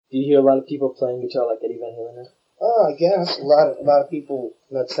Do you hear a lot of people playing guitar like Eddie Van Halen now? Oh, I guess a lot of people,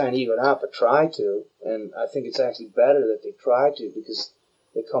 not saying even out, but try to, and I think it's actually better that they try to because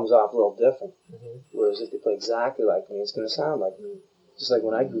it comes off a little different. Mm-hmm. Whereas if they play exactly like me, it's going to sound like me. Just like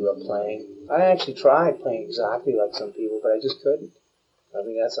when I grew up playing, I actually tried playing exactly like some people, but I just couldn't. I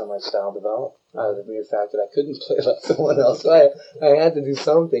think that's how my style developed. Out of the mere fact that I couldn't play like someone else. So I had to do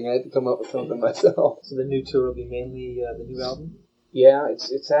something. I had to come up with something myself. So the new tour will be mainly the new album? Yeah,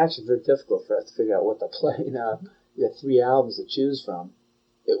 it's actually very difficult for us to figure out what to play now. We have 3 albums to choose from.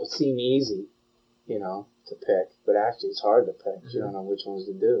 It would seem easy, to pick, but actually it's hard to pick because you don't know which ones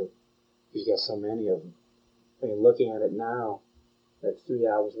to do. Because you got so many of them. I mean, looking at it now, that's 3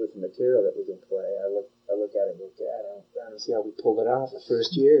 albums worth of material that we can play. I look at it and go, God, I don't see how we pulled it off the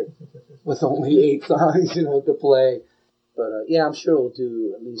first year with only 8 songs, to play. But yeah, I'm sure we'll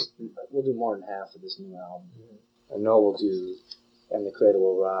do more than half of this new album. Mm-hmm. I know we'll do And the Cradle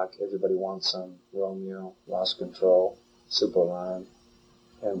Will Rock, Everybody Wants Some, Romeo, Lost Control, Superline.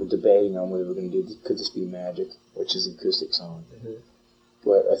 And we're debating on whether we're going to do Could This Be Magic, which is an acoustic song. Mm-hmm.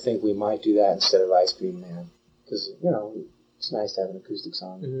 But I think we might do that instead of Ice Cream Man. Because, it's nice to have an acoustic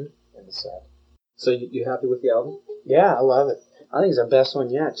song in the set. So you happy with the album? Yeah, I love it. I think it's our best one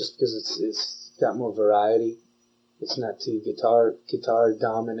yet, just because it's got more variety. It's not too guitar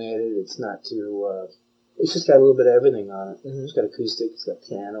dominated. It's not too. It's just got a little bit of everything on it. Mm-hmm. It's got acoustic. It's got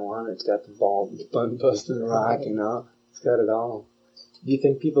piano on it. It's got the button busting rock. It's got it all. Do you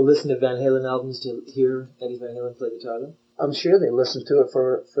think people listen to Van Halen albums to hear Eddie Van Halen play guitar though? I'm sure they listen to it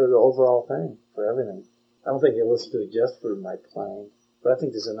for the overall thing, for everything. I don't think they listen to it just for my playing, but I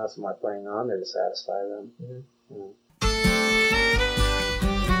think there's enough of my playing on there to satisfy them. Mm-hmm.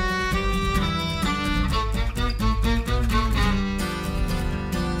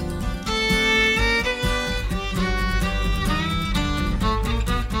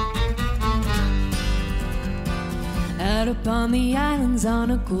 Out upon the islands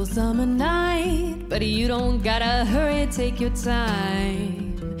on a cool summer night, but you don't gotta hurry, take your time.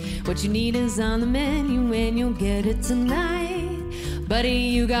 What you need is on the menu and you'll get it tonight. Buddy,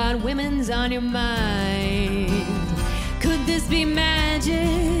 you got women's on your mind. Could this be magic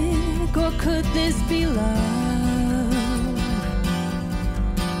or could this be love?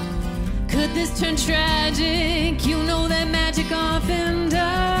 Could this turn tragic? You know that magic often does.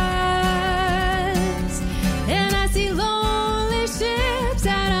 And I see lonely ships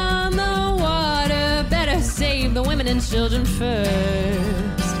out on the water. Better save the women and children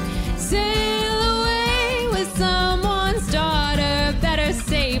first. Sail away with someone's daughter. Better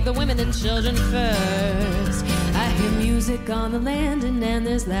save the women and children first. I hear music on the landing and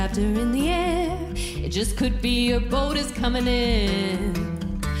there's laughter in the air. It just could be your boat is coming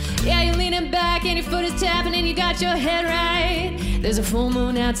in. Yeah, you're leaning back and your foot is tapping and you got your head right. There's a full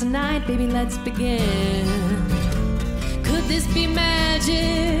moon out tonight, baby, let's begin. Could this be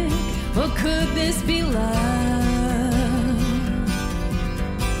magic or could this be love?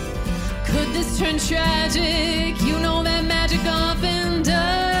 Could this turn tragic? You know that magic often does.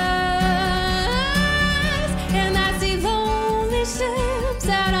 And I see lonely ships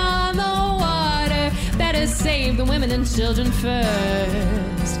out on the water. Better save the women and children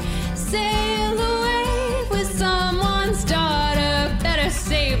first. Sail away with someone's daughter. Better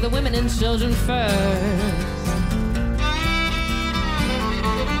save the women and children first.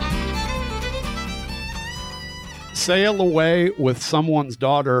 Sail away with someone's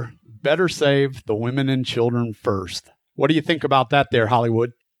daughter. Better save the women and children first. What do you think about that there,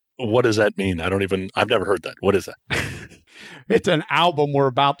 Hollywood? What does that mean? I've never heard that. What is that? It's an album we're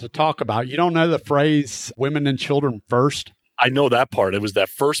about to talk about. You don't know the phrase women and children first? I know that part. It was that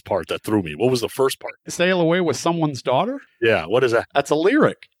first part that threw me. What was the first part? Sail away with someone's daughter? Yeah, what is that? That's a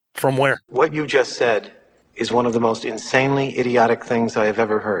lyric. From where? What you just said is one of the most insanely idiotic things I have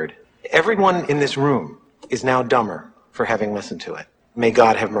ever heard. Everyone in this room is now dumber for having listened to it. May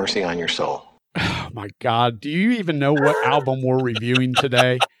God have mercy on your soul. Oh, my God. Do you even know what album we're reviewing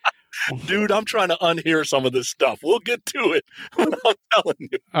today? Dude, I'm trying to unhear some of this stuff. We'll get to it. I'm telling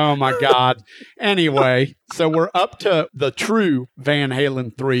you. Oh, my God. Anyway, so we're up to the true Van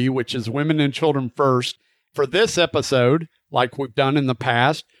Halen 3, which is Women and Children First. For this episode, like we've done in the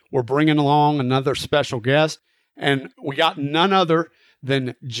past, we're bringing along another special guest, and we got none other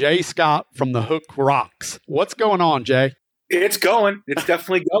than Jay Scott from The Hook Rocks. What's going on, Jay? It's going. It's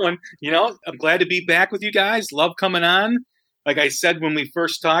definitely going. I'm glad to be back with you guys. Love coming on. Like I said when we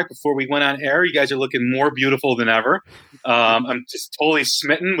first talked before we went on air, you guys are looking more beautiful than ever. I'm just totally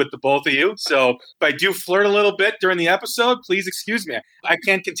smitten with the both of you. So if I do flirt a little bit during the episode, please excuse me. I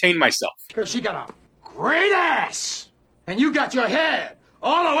can't contain myself. Because she got a great ass, and you got your head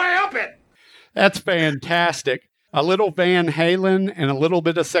all the way up it. That's fantastic. A little Van Halen and a little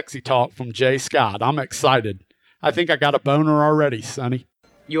bit of sexy talk from Jay Scott. I'm excited. I think I got a boner already, Sonny.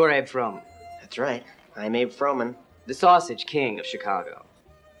 You're Abe Froman. That's right. I'm Abe Froman. The Sausage King of Chicago.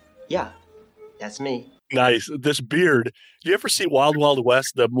 Yeah, that's me. Nice. This beard. You ever see Wild Wild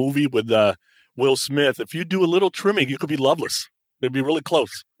West, the movie with Will Smith? If you do a little trimming, you could be Loveless. It'd be really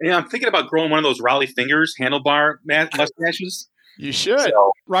close. Yeah, I'm thinking about growing one of those Raleigh Fingers handlebar mustaches. You should.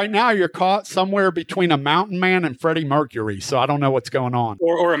 So- Right now, you're caught somewhere between a mountain man and Freddie Mercury, so I don't know what's going on.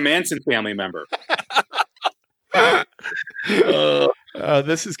 Or a Manson family member.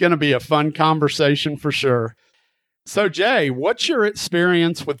 This is going to be a fun conversation for sure. So, Jay, what's your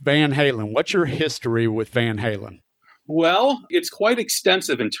experience with Van Halen? What's your history with Van Halen? Well, it's quite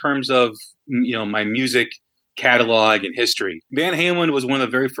extensive in terms of, my music catalog and history. Van Halen was one of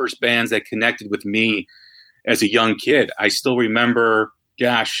the very first bands that connected with me as a young kid. I still remember,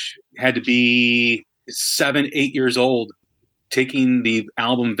 had to be 7, 8 years old, taking the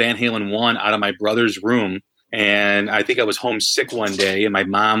album Van Halen 1 out of my brother's room. And I think I was homesick one day, and my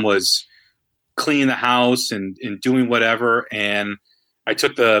mom was cleaning the house and doing whatever. And I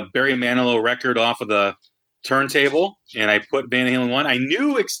took the Barry Manilow record off of the turntable and I put Van Halen 1. I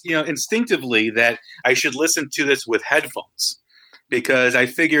knew, instinctively that I should listen to this with headphones because I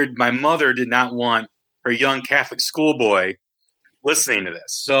figured my mother did not want her young Catholic schoolboy listening to this.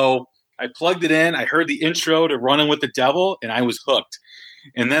 So I plugged it in. I heard the intro to Running with the Devil and I was hooked.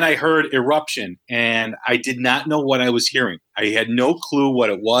 And then I heard Eruption and I did not know what I was hearing. I had no clue what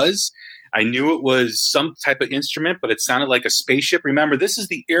it was. I knew it was some type of instrument, but it sounded like a spaceship. Remember, this is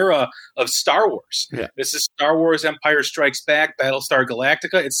the era of Star Wars. Yeah. This is Star Wars Empire Strikes Back, Battlestar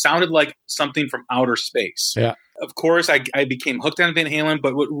Galactica. It sounded like something from outer space. Yeah. Of course, I became hooked on Van Halen,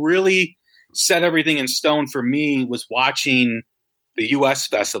 but what really set everything in stone for me was watching the U.S.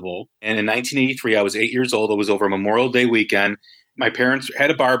 Festival. And in 1983, I was 8 years old. It was over Memorial Day weekend. My parents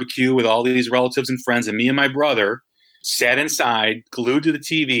had a barbecue with all these relatives and friends, and me and my brother sat inside, glued to the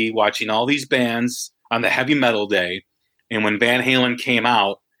TV, watching all these bands on the heavy metal day. And when Van Halen came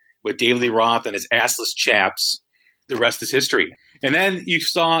out with David Lee Roth and his assless chaps, the rest is history. And then you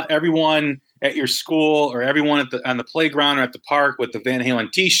saw everyone at your school or everyone on the playground or at the park with the Van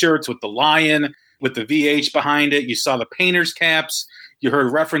Halen T-shirts, with the lion, with the VH behind it. You saw the painter's caps. You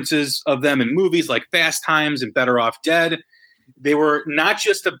heard references of them in movies like Fast Times and Better Off Dead. They were not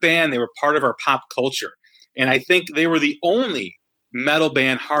just a band, they were part of our pop culture. And I think they were the only metal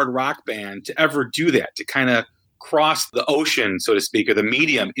band, hard rock band to ever do that, to kind of cross the ocean, so to speak, or the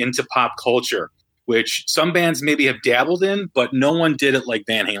medium into pop culture, which some bands maybe have dabbled in, but no one did it like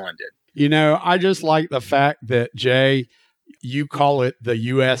Van Halen did. I just like the fact that, Jay, you call it the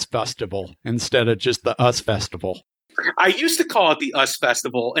U.S. Festival instead of just the US Festival. I used to call it the US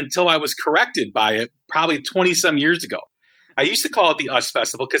Festival until I was corrected by it probably 20-some years ago. I used to call it the US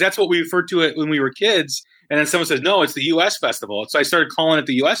Festival because that's what we referred to it when we were kids. And then someone says, no, it's the U.S. Festival. So I started calling it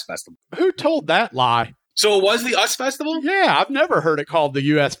the U.S. Festival. Who told that lie? So it was the US Festival? Yeah, I've never heard it called the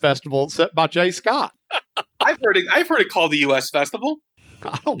U.S. Festival except by Jay Scott. I've heard it called the U.S. Festival.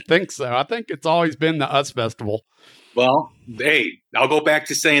 I don't think so. I think it's always been the US Festival. Well, hey, I'll go back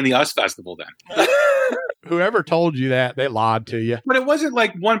to saying the US Festival then. Whoever told you that, they lied to you. But it wasn't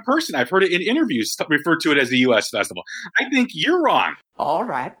like one person. I've heard it in interviews refer to it as the U.S. Festival. I think you're wrong. All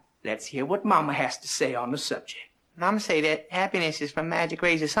right, let's hear what Mama has to say on the subject. Mama say that happiness is from magic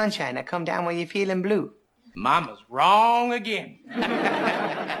rays of sunshine that come down when you're feeling blue. Mama's wrong again.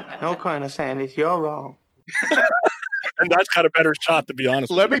 No, Colonel Sanders, you're wrong. And that's got a better shot, to be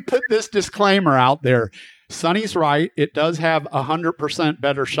honest. Let me put this disclaimer out there. Sonny's right. It does have 100%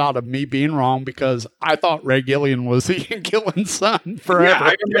 better shot of me being wrong because I thought Ray Gillian was Ian Gillan's son forever. Yeah,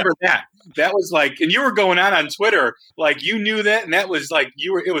 I remember that. That was like, and you were going on Twitter, like you knew that, and that was like,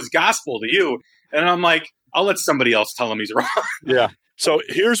 it was gospel to you. And I'm like, I'll let somebody else tell him he's wrong. Yeah. So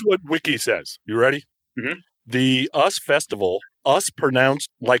here's what Wiki says. You ready? Mm-hmm. The US Festival, us pronounced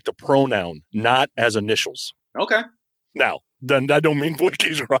like the pronoun, not as initials. Okay. Now, then that don't mean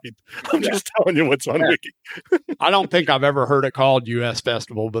Wiki's right. I'm just telling you what's on Wiki. I don't think I've ever heard it called U.S.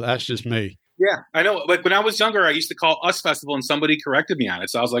 Festival, but that's just me. Yeah, I know. Like when I was younger, I used to call US Festival and somebody corrected me on it.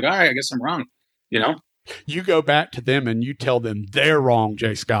 So I was like, all right, I guess I'm wrong. You go back to them and you tell them they're wrong,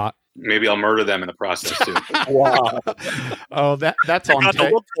 Jay Scott. Maybe I'll murder them in the process too. Wow. Oh, that's on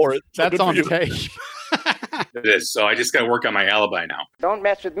tape. Look for it. That's on tape. It is. So I just got to work on my alibi now. Don't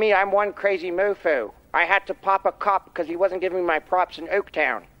mess with me. I'm one crazy mofo. I had to pop a cop because he wasn't giving me my props in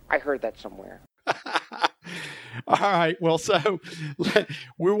Oaktown. I heard that somewhere. All right. Well, so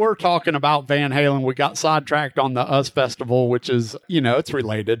we were talking about Van Halen. We got sidetracked on the US Festival, which is, it's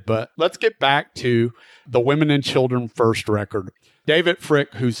related, but let's get back to the Women and Children First record. David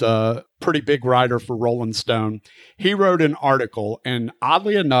Fricke, who's a pretty big writer for Rolling Stone, he wrote an article, and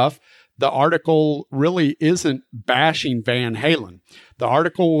oddly enough, the article really isn't bashing Van Halen. The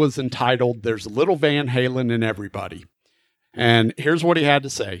article was entitled, "There's Little Van Halen in Everybody." And here's what he had to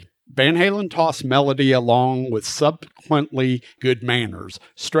say. Van Halen tossed melody along with subsequently good manners,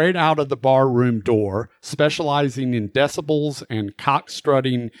 straight out of the bar room door, specializing in decibels and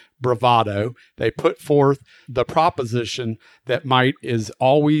cock-strutting bravado. They put forth the proposition that might is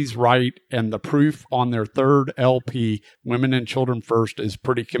always right, and the proof on their third LP, Women and Children First, is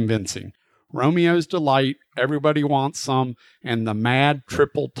pretty convincing. Romeo's Delight, Everybody Wants Some, and the Mad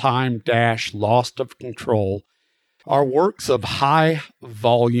Triple Time Dash, Lost of Control are works of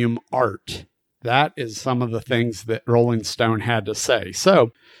high-volume art. That is some of the things that Rolling Stone had to say. So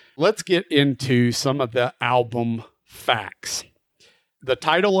let's get into some of the album facts. The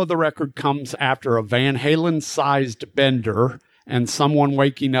title of the record comes after a Van Halen-sized bender and someone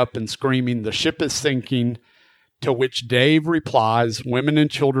waking up and screaming, "The ship is sinking," to which Dave replies, "Women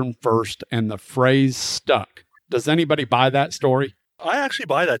and Children First," and the phrase stuck. Does anybody buy that story? I actually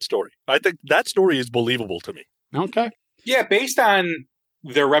buy that story. I think that story is believable to me. Okay. Yeah, based on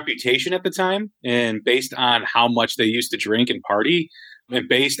their reputation at the time and based on how much they used to drink and party and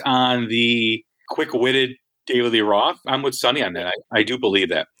based on the quick-witted David Lee Roth, I'm with Sonny on that. I do believe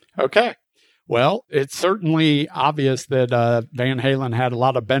that. Okay. Well, it's certainly obvious that Van Halen had a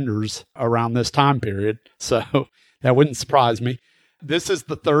lot of benders around this time period, so that wouldn't surprise me. This is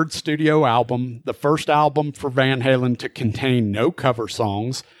the third studio album, the first album for Van Halen to contain no cover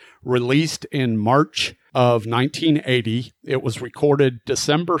songs, released in March of 1980. It was recorded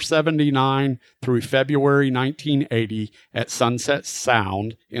December 79 through February 1980 at Sunset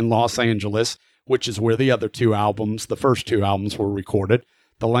Sound in Los Angeles, which is where the first two albums were recorded.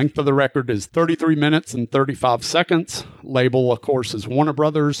 The length of the record is 33 minutes and 35 seconds. Label, of course, is Warner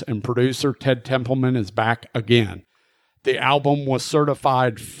Brothers, and producer Ted Templeman is back again. The album was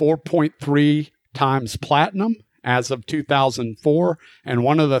certified 4.3 times platinum as of 2004, and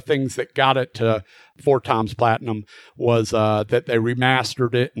one of the things that got it to 4 times platinum was that they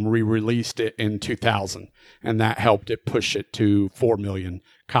remastered it and re-released it in 2000, and that helped it push it to 4 million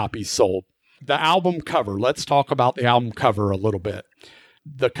copies sold. The album cover, let's talk about the album cover a little bit.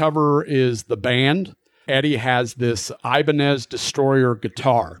 The cover is the band. Eddie has this Ibanez Destroyer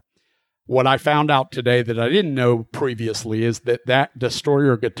guitar. What I found out today that I didn't know previously is that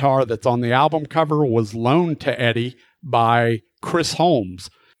Destroyer guitar that's on the album cover was loaned to Eddie by Chris Holmes,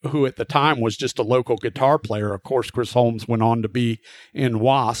 who at the time was just a local guitar player. Of course, Chris Holmes went on to be in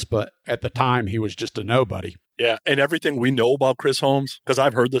Wasp, but at the time he was just a nobody. Yeah, and everything we know about Chris Holmes, because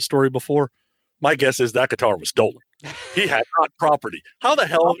I've heard this story before, my guess is that guitar was stolen. He had hot property. How the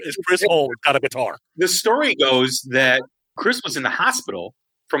hell is Chris Holmes got a guitar? The story goes that Chris was in the hospital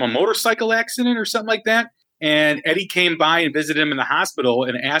from a motorcycle accident or something like that. And Eddie came by and visited him in the hospital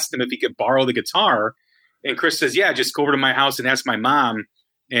and asked him if he could borrow the guitar. And Chris says, yeah, just go over to my house and ask my mom.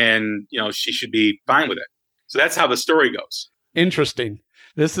 And, she should be fine with it. So that's how the story goes. Interesting.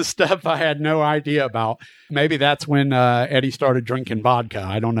 This is stuff I had no idea about. Maybe that's when Eddie started drinking vodka.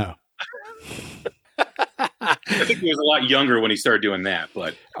 I don't know. I think he was a lot younger when he started doing that.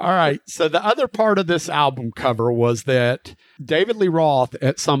 But all right. So the other part of this album cover was that David Lee Roth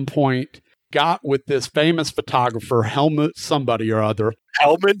at some point got with this famous photographer, Helmut somebody or other.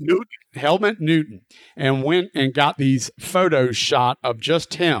 Helmut Newton. And went and got these photos shot of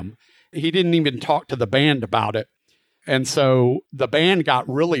just him. He didn't even talk to the band about it. And so the band got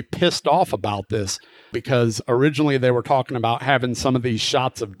really pissed off about this because originally they were talking about having some of these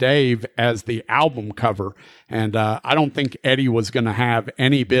shots of Dave as the album cover. And I don't think Eddie was going to have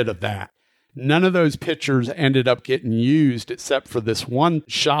any bit of that. None of those pictures ended up getting used except for this one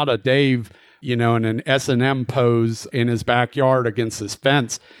shot of Dave, in an S&M pose in his backyard against his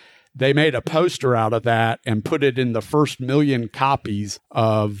fence. They made a poster out of that and put it in the first 1 million copies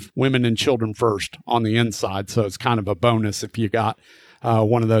of Women and Children First on the inside. So it's kind of a bonus if you got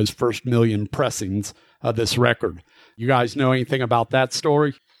one of those first 1 million pressings of this record. You guys know anything about that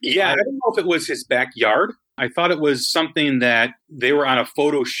story? Yeah, I don't know if it was his backyard. I thought it was something that they were on a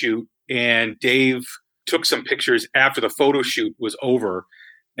photo shoot and Dave took some pictures after the photo shoot was over.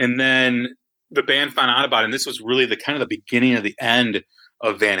 And then the band found out about it. And this was really the kind of the beginning of the end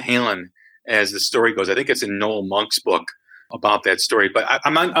of Van Halen, as the story goes. I think it's in Noel Monk's book about that story. But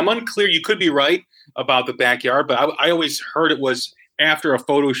I'm unclear. You could be right about the backyard, but I always heard it was after a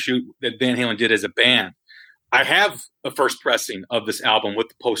photo shoot that Van Halen did as a band. I have a first pressing of this album with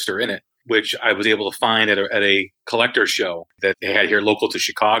the poster in it, which I was able to find at a collector show that they had here local to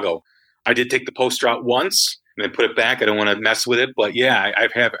Chicago. I did take the poster out once and then put it back. I don't want to mess with it, but yeah,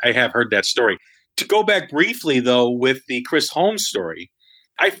 I have heard that story. To go back briefly, though, with the Chris Holmes story,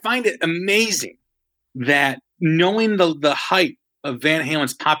 I find it amazing that knowing the height of Van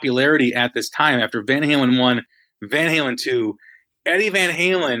Halen's popularity at this time, after Van Halen 1, Van Halen 2, Eddie Van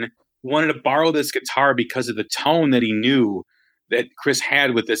Halen wanted to borrow this guitar because of the tone that he knew that Chris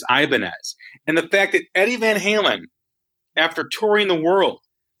had with this Ibanez. And the fact that Eddie Van Halen, after touring the world,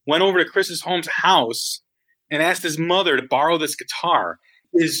 went over to Chris Holmes' house and asked his mother to borrow this guitar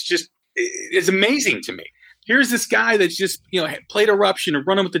is amazing to me. Here's this guy that's just, played Eruption and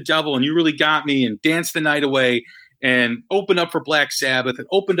Running with the Devil and You Really Got Me and Danced the Night Away and opened up for Black Sabbath and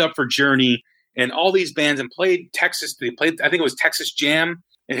opened up for Journey and all these bands and played Texas. They played, I think it was Texas Jam.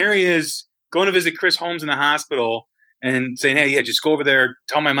 And here he is going to visit Chris Holmes in the hospital and saying, hey, yeah, just go over there.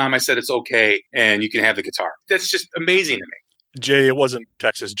 Tell my mom I said it's okay and you can have the guitar. That's just amazing to me. Jay, it wasn't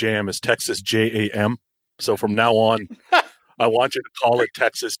Texas Jam. It's Texas JAM. So from now on, I want you to call it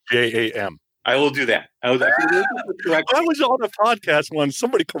Texas JAM. I will do that. I was on a podcast once.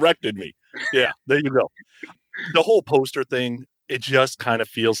 Somebody corrected me. Yeah, there you go. The whole poster thing, it just kind of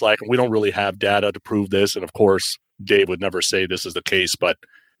feels like we don't really have data to prove this. And of course, Dave would never say this is the case, but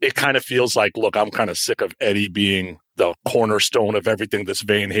it kind of feels like, look, I'm kind of sick of Eddie being the cornerstone of everything that's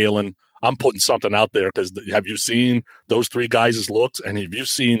Van Halen. I'm putting something out there because have you seen those three guys' looks? And have you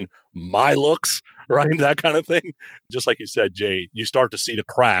seen my looks? Right? That kind of thing. Just like you said, Jay, you start to see the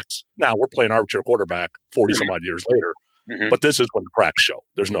cracks. Now we're playing armchair quarterback 40 some odd years later, but this is when the cracks show.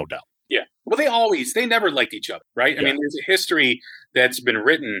 There's no doubt. Yeah. Well, they never liked each other, right? I mean, there's a history that's been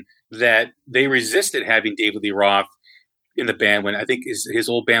written that they resisted having David Lee Roth in the band when I think his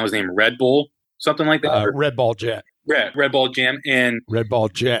old band was named Red Bull, something like that. Red Ball Jet. Red Ball Jam and Red Ball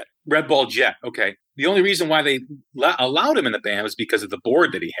Jet. Red Ball Jet. Okay. The only reason why they allowed him in the band was because of the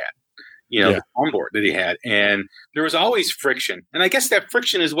board that he had. The onboard that he had. And there was always friction. And I guess that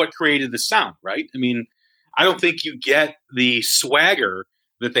friction is what created the sound, right? I mean, I don't think you get the swagger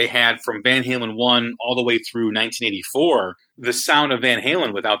that they had from Van Halen 1 all the way through 1984, the sound of Van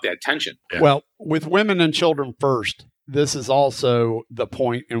Halen without that tension. Yeah. Well, with Women and Children First, this is also the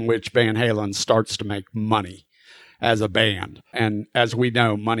point in which Van Halen starts to make money as a band. And as we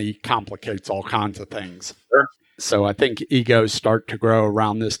know, money complicates all kinds of things. Sure. So I think egos start to grow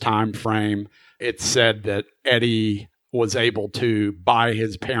around this time frame. It's said that Eddie was able to buy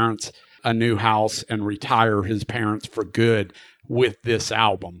his parents a new house and retire his parents for good with this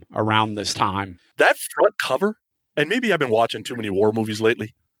album around this time. That front cover, and maybe I've been watching too many war movies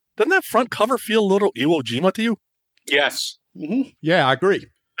lately, doesn't that front cover feel a little Iwo Jima to you? Yes. Mm-hmm. Yeah, I agree.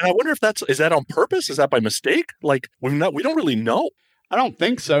 And I wonder if is that on purpose? Is that by mistake? Like, we don't really know. I don't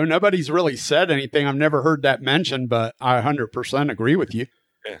think so. Nobody's really said anything. I've never heard that mentioned, but I 100% agree with you.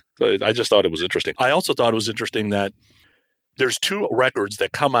 Yeah, so I just thought it was interesting. I also thought it was interesting that there's two records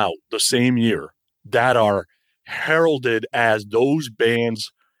that come out the same year that are heralded as those bands'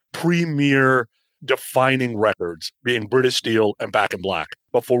 premier defining records, being British Steel and Back in Black.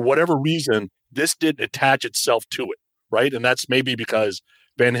 But for whatever reason, this didn't attach itself to it, right? And that's maybe because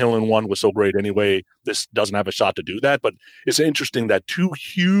Van Halen 1 was so great anyway, this doesn't have a shot to do that. But it's interesting that two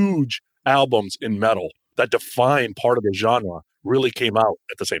huge albums in metal that define part of the genre really came out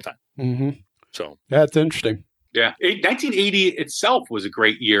at the same time. Mm-hmm. So that's interesting. Yeah. 1980 itself was a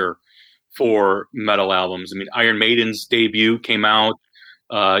great year for metal albums. I mean, Iron Maiden's debut came out.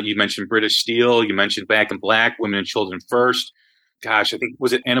 You mentioned British Steel. You mentioned Back in Black, Women and Children First. Gosh, I think,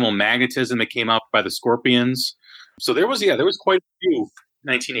 was it Animal Magnetism that came out by the Scorpions? So there was quite a few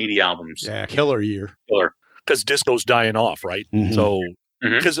 1980 albums. Yeah, killer year. Killer. Because disco's dying off, right? Mm-hmm. So,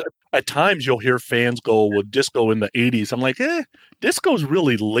 because at times you'll hear fans go, well, disco in the 80s. I'm like, disco's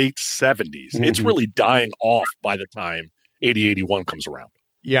really late 70s. Mm-hmm. It's really dying off by the time 80, 81 comes around.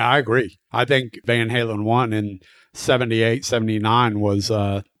 Yeah, I agree. I think Van Halen 1 in 78, 79 was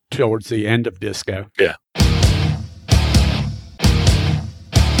towards the end of disco. Yeah.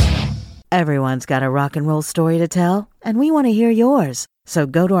 Everyone's got a rock and roll story to tell, and we want to hear yours. So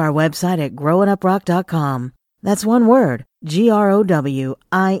go to our website at growinguprock.com. That's one word,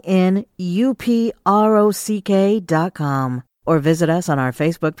 GROWINUPROCK.com. Or visit us on our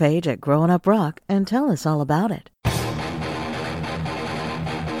Facebook page at Growing Up Rock and tell us all about it.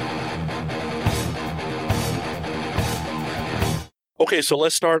 Okay, so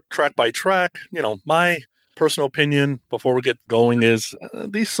let's start track by track. My personal opinion before we get going is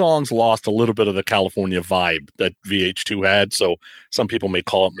these songs lost a little bit of the California vibe that VH2 had. So some people may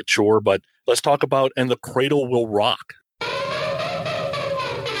call it mature, but Let's talk about And the Cradle Will Rock.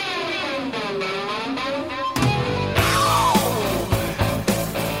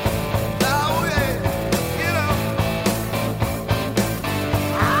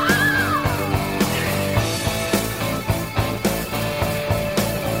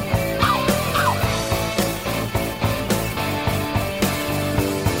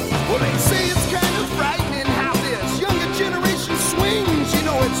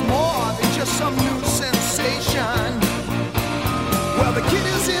 Some new sensation. Well, the kid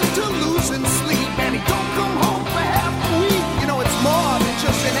is into losing sleep, and he don't come home for half a week. You know, it's more than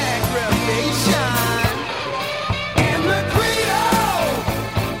just an aggravation. And the cradle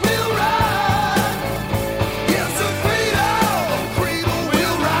will rock. Yes, the cradle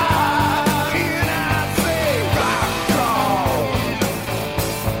will rock. And I say rock on.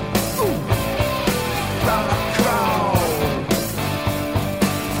 Ooh. Rock on.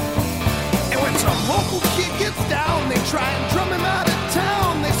 Some local kid gets down, they try and drum him out of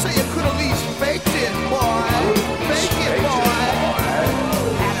town. They say you could at least fake it, boy. Fake it, boy.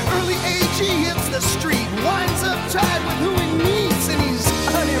 At an early age, he hits the street, winds up tied with who he meets, and he's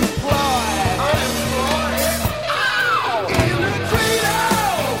unemployed. Ow! In the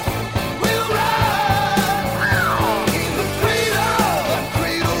cradle, will rock. In the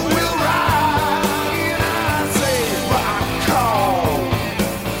cradle will rock. And I say, rock on.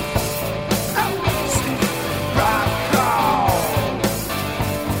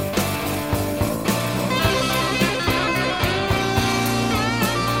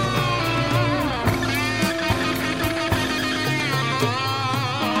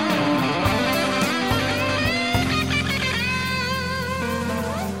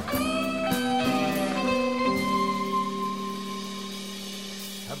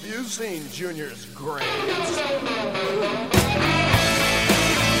 Have you seen Junior's grades?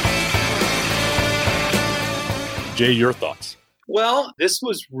 Jay, your thoughts? Well, this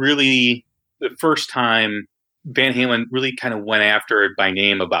was really the first time Van Halen really kind of went after it by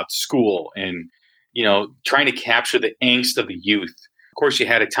name about school and, you know, trying to capture the angst of the youth. Of course, you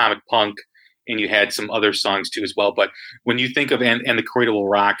had Atomic Punk and you had some other songs too as well. But when you think of And the Cradle Will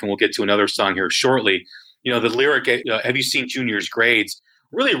Rock, and we'll get to another song here shortly, you know, the lyric, have you seen Junior's grades,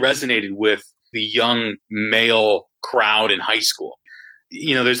 really resonated with the young male crowd in high school.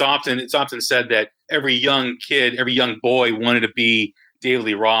 You know, it's often said that every young kid, every young boy wanted to be David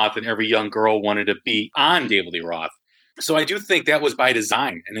Lee Roth, and every young girl wanted to be on David Lee Roth. So I do think that was by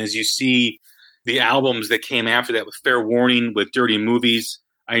design. And as you see the albums that came after that, with Fair Warning, with Dirty Movies,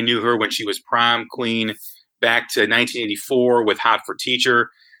 I knew her when she was prom queen, back to 1984 with Hot for Teacher.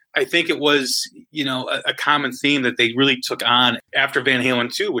 I think it was, you know, a common theme that they really took on after Van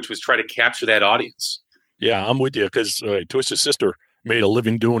Halen 2, which was try to capture that audience. Yeah, I'm with you, because Twisted Sister made a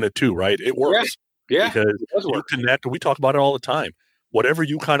living doing it too, right? It works. Yeah, because you connect. We talk about it all the time. Whatever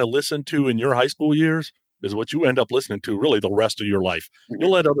you kind of listen to in your high school years is what you end up listening to really the rest of your life.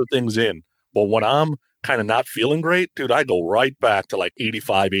 You'll let other things in. But when I'm kind of not feeling great, dude, I go right back to like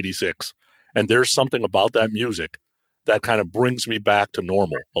 85, 86. And there's something about that music that kind of brings me back to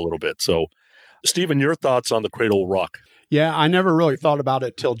normal a little bit. So, Stephen, your thoughts on the Cradle Rock? Yeah, I never really thought about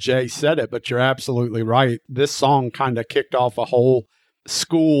it till Jay said it, but you're absolutely right. This song kind of kicked off a whole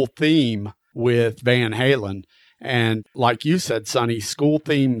school theme with Van Halen. And like you said, Sonny, school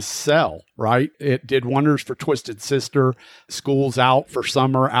themes sell, right? It did wonders for Twisted Sister, School's Out for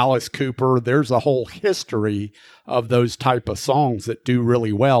Summer, Alice Cooper. There's a whole history of those type of songs that do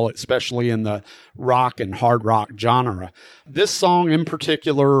really well, especially in the rock and hard rock genre. This song in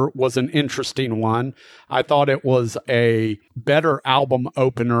particular was an interesting one. I thought it was a better album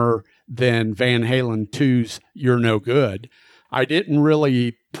opener than Van Halen 2's You're No Good. I didn't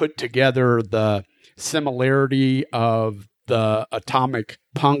really put together the similarity of the Atomic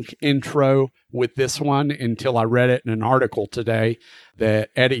Punk intro with this one until I read it in an article today that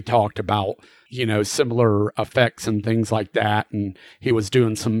Eddie talked about, you know, similar effects and things like that. And he was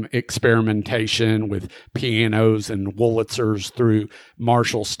doing some experimentation with pianos and Wurlitzers through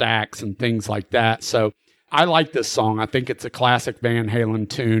Marshall stacks and things like that. So I like this song. I think it's a classic Van Halen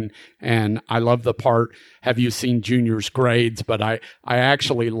tune, and I love the part, have you seen Junior's grades? But I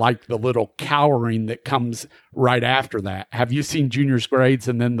actually like the little cowering that comes right after that. Have you seen Junior's grades?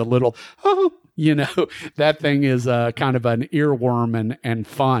 And then the little, oh, you know, that thing is kind of an earworm and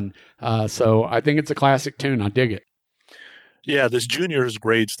fun. So I think it's a classic tune. I dig it. Yeah, this Junior's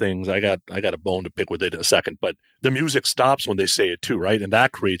grades things, I got a bone to pick with it in a second, but the music stops when they say it too, right? And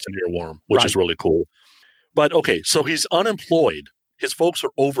that creates an earworm, which is really cool. But okay, so he's unemployed. His folks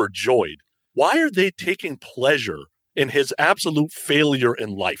are overjoyed. Why are they taking pleasure in his absolute failure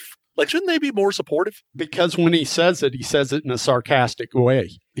in life? Like, shouldn't they be more supportive? Because when he says it in a sarcastic way.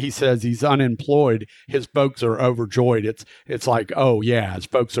 He says he's unemployed. His folks are overjoyed. It's like, oh, yeah, his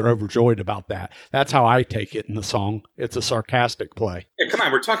folks are overjoyed about that. That's how I take it in the song. It's a sarcastic play. Yeah, come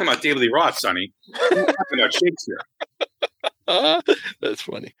on. We're talking about David Lee Roth, Sonny. We're talking about Shakespeare. That's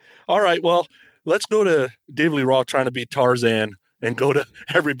funny. All right, well, let's go to David Lee Roth trying to be Tarzan and go to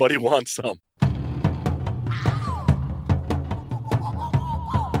Everybody Wants Some.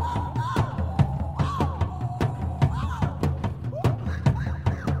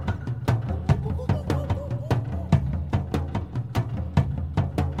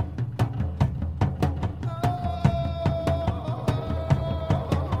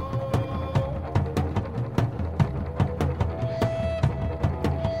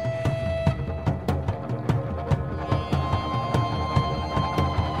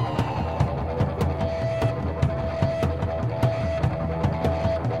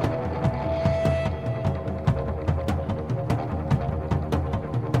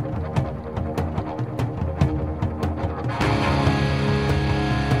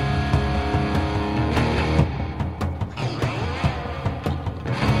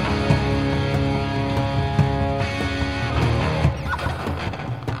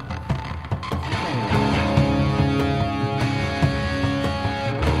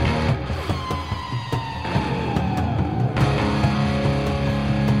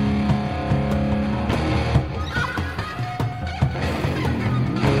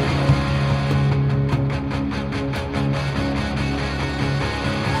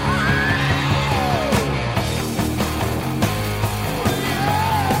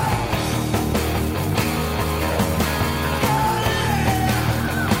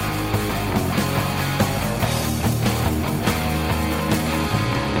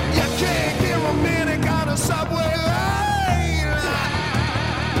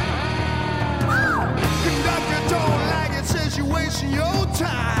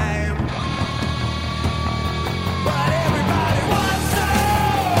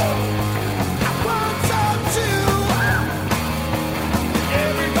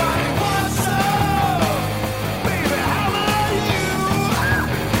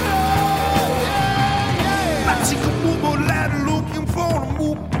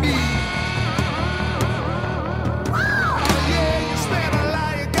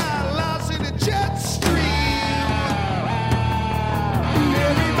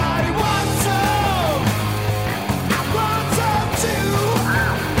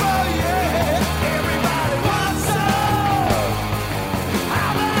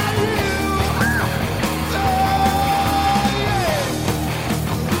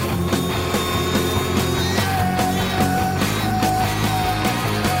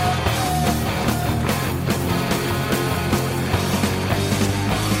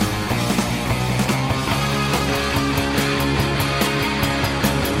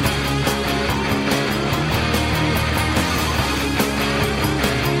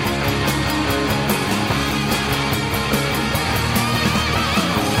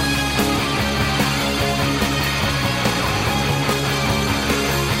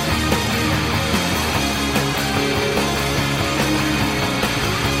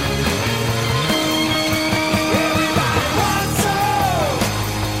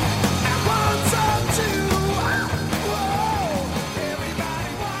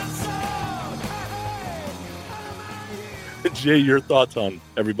 Jay, your thoughts on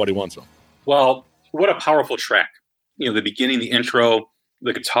Everybody Wants Some? Well, what a powerful track. You know, the beginning, the intro,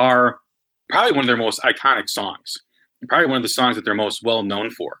 the guitar, probably one of their most iconic songs. Probably one of the songs that they're most well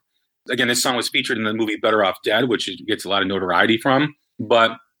known for. Again, this song was featured in the movie Better Off Dead, which it gets a lot of notoriety from.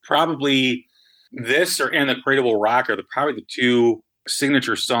 But probably this and The Cradle Will Rock are probably the two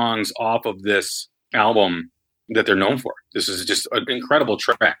signature songs off of this album that they're known for. This is just an incredible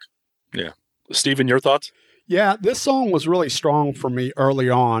track. Yeah. Steven, your thoughts? Yeah, this song was really strong for me early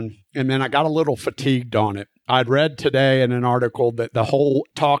on, and then I got a little fatigued on it. I'd read today in an article that the whole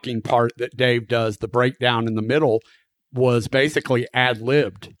talking part that Dave does, the breakdown in the middle, was basically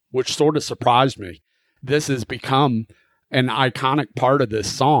ad-libbed, which sort of surprised me. This has become an iconic part of this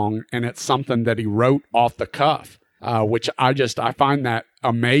song, and it's something that he wrote off the cuff, which I find that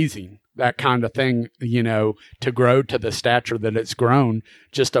amazing. That kind of thing, you know, to grow to the stature that it's grown,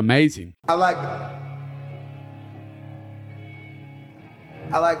 just amazing. I like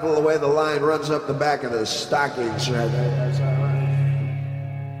the way the line runs up the back of the stockings right there.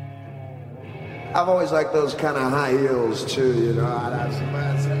 I've always liked those kind of high heels too, you know.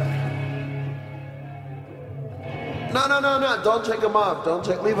 No, don't take them off.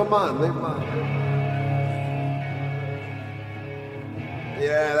 Leave them on.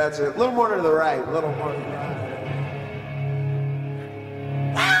 Yeah, that's it. A little more to the right. A little more to the right.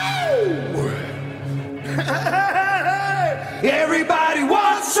 Everybody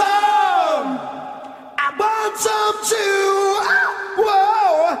wants some. I want some too.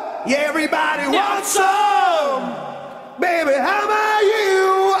 Whoa. Everybody wants some. Baby, how about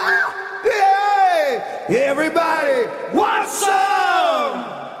you? Yeah. Everybody wants some.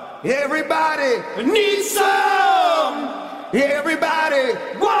 Everybody needs some. Everybody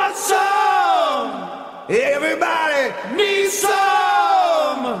wants some. Everybody needs some.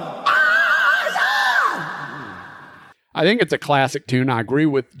 I think it's a classic tune. I agree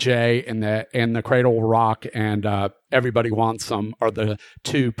with Jay and the Cradle of Rock and Everybody Wants Some are the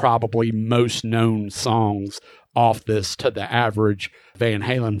two probably most known songs off this to the average Van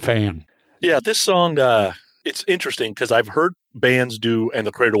Halen fan. Yeah, this song, it's interesting because I've heard bands do And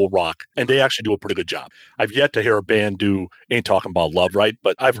the Cradle of Rock, and they actually do a pretty good job. I've yet to hear a band do Ain't Talking About Love, right?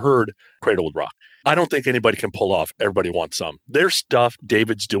 But I've heard Cradle of Rock. I don't think anybody can pull off Everybody Wants Some. There's stuff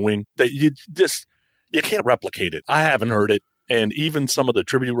David's doing that you can't replicate it. I haven't heard it. And even some of the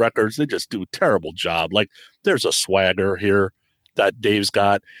tribute records, they just do a terrible job. Like, there's a swagger here that Dave's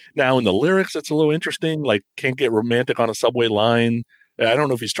got. Now, in the lyrics, it's a little interesting. Like, can't get romantic on a subway line. I don't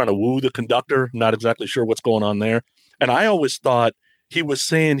know if he's trying to woo the conductor. Not exactly sure what's going on there. And I always thought he was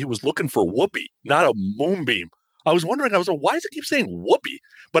saying he was looking for Whoopi, not a moonbeam. I was wondering, why does it keep saying Whoopi?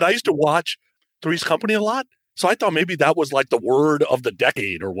 But I used to watch Three's Company a lot. So I thought maybe that was like the word of the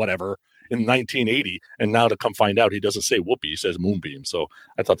decade or whatever in 1980. And now to come find out, he doesn't say Whoopi, he says moonbeam. So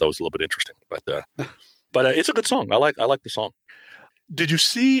I thought that was a little bit interesting. But it's a good song. I like the song. Did you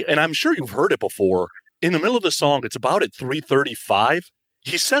see, and I'm sure you've heard it before, in the middle of the song, it's about at 3:35.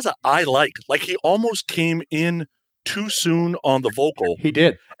 He says I like he almost came in too soon on the vocal. He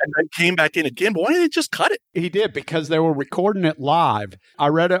did. And then came back in again. But why didn't they just cut it? He did, because they were recording it live. I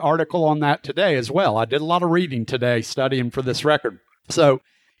read an article on that today as well. I did a lot of reading today, studying for this record. So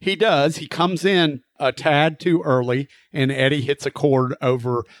he comes in a tad too early, and Eddie hits a chord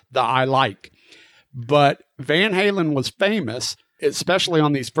over the I like. But Van Halen was famous, especially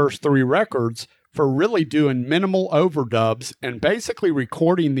on these first three records, for really doing minimal overdubs and basically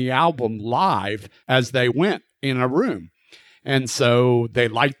recording the album live as they went in a room. And so they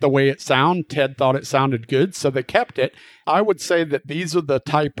liked the way it sounded. Ted thought it sounded good, so they kept it. I would say that these are the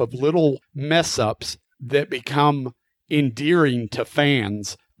type of little mess-ups that become endearing to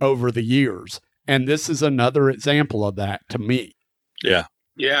fans over the years. And this is another example of that to me. Yeah.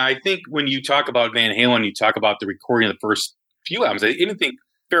 Yeah, I think when you talk about Van Halen, you talk about the recording of the first few albums. I even think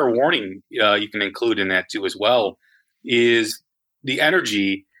Fair Warning you can include in that too as well, is the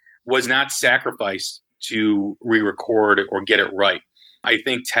energy was not sacrificed to re-record or get it right. I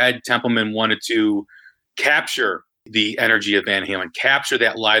think Ted Templeman wanted to capture the energy of Van Halen, capture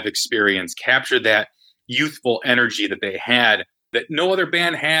that live experience, capture that youthful energy that they had that no other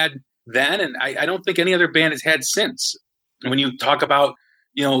band had then, and I don't think any other band has had since. When you talk about,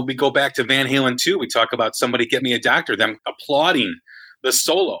 we go back to Van Halen 2, we talk about Somebody Get Me a Doctor, them applauding the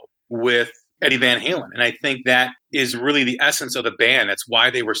solo with Eddie Van Halen. And I think that is really the essence of the band. That's why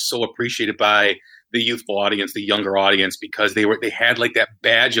they were so appreciated by the youthful audience, the younger audience, because they had like that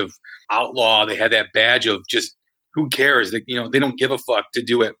badge of outlaw. They had that badge of just who cares? They don't give a fuck to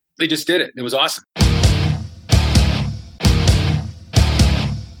do it. They just did it. It was awesome.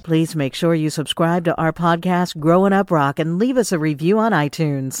 Please make sure you subscribe to our podcast, Growing Up Rock, and leave us a review on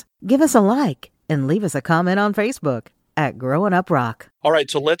iTunes. Give us a like and leave us a comment on Facebook at Growing Up Rock. All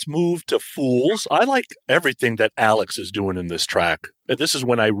right, so let's move to Fools. I like everything that Alex is doing in this track. This is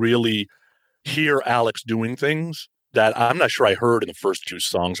when I really hear Alex doing things that I'm not sure I heard in the first two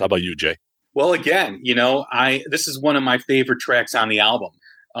songs. How about you, Jay? Well, again, this is one of my favorite tracks on the album.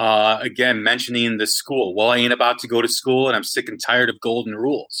 Again, mentioning the school. Well, I ain't about to go to school, and I'm sick and tired of golden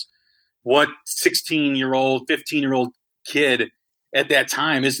rules. What 16-year-old, 15-year-old kid at that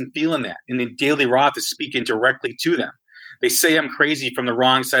time isn't feeling that? And then Daily Roth is speaking directly to them. They say I'm crazy from the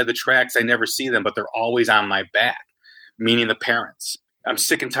wrong side of the tracks. I never see them, but they're always on my back, meaning the parents. I'm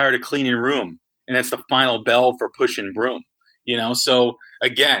sick and tired of cleaning room, and that's the final bell for pushing broom. So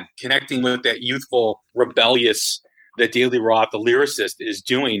again, connecting with that youthful, rebellious that Daily Roth, the lyricist, is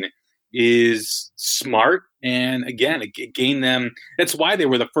doing is smart. And again, it gained them. That's why they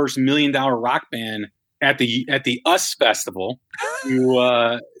were the first $1 million rock band at the US Festival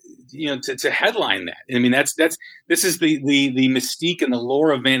to headline that. I mean, this is the mystique and the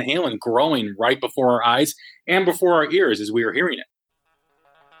lore of Van Halen growing right before our eyes and before our ears as we were hearing it.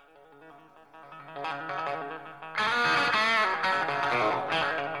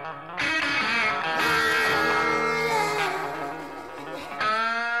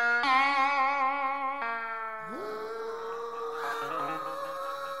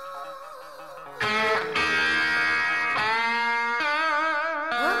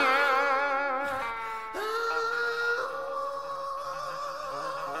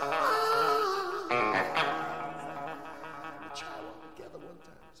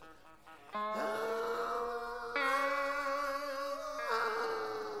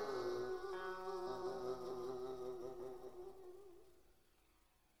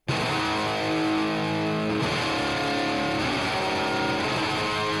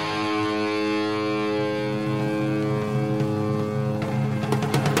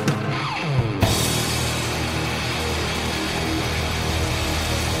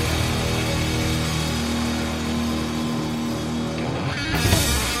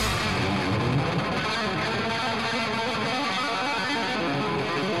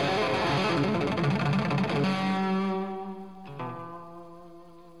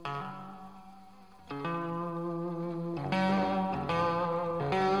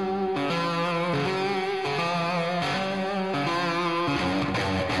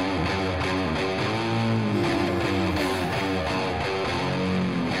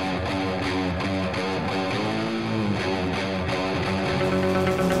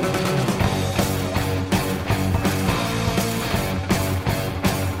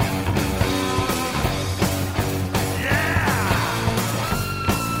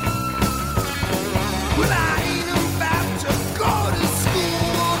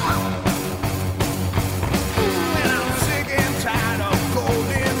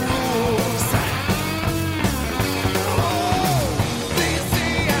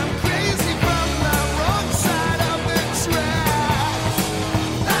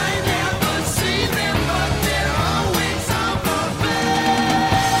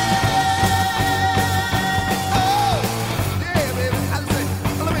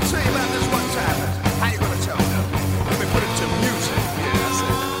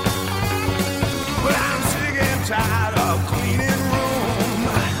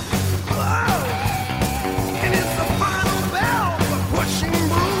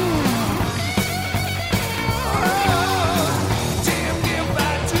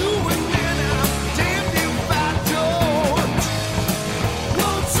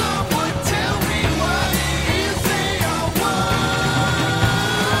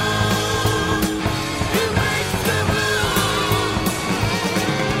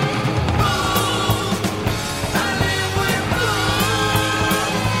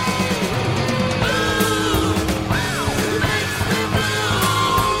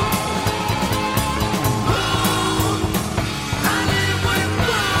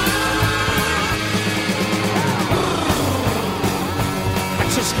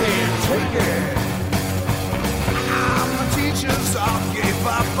 just can't take it. My teachers all gave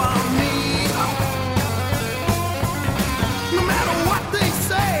up on me. No matter what they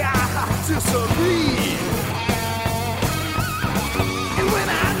say, I disagree. And when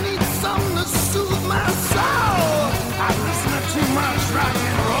I need something to soothe my soul, I listen to too much rock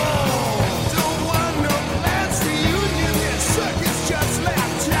and roll. Don't want no class reunion, this circus just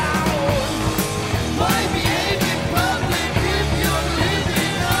left town. Why behave in public if you're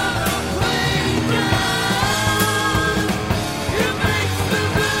living on a playground? It makes me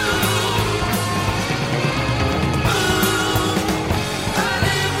blue. I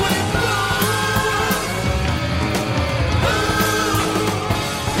live with fools.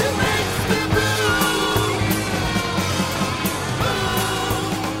 It makes me blue.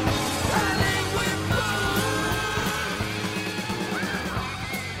 I live with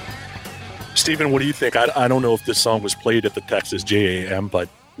Stephen, what do you think? I don't know if this song was played at the Texas JAM, but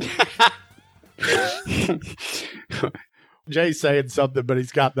Jay's saying something, but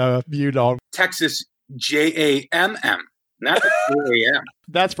he's got the mute on. Texas JAMM, not JAM.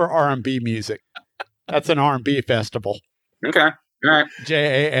 That's for R&B music. That's an R&B festival. Okay, all right.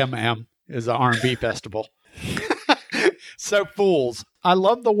 JAMM is an R&B festival. So Fools. I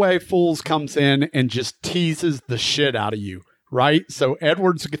love the way Fools comes in and just teases the shit out of you, right? So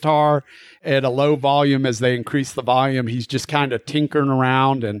Edward's guitar at a low volume, as they increase the volume, he's just kind of tinkering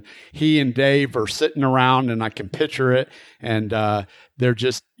around, and he and Dave are sitting around, and I can picture it. And they're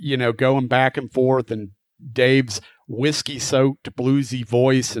just, going back and forth, and Dave's whiskey-soaked bluesy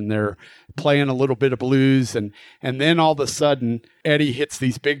voice, and they're playing a little bit of blues, and then all of a sudden Eddie hits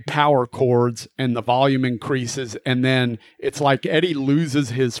these big power chords and the volume increases, and then it's like Eddie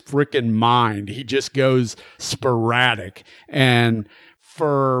loses his freaking mind. He just goes sporadic. And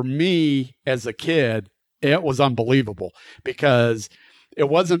for me as a kid, it was unbelievable, because it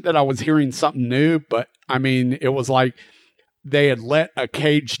wasn't that I was hearing something new, but I mean, it was like they had let a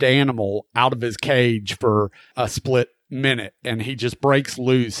caged animal out of his cage for a split minute, and he just breaks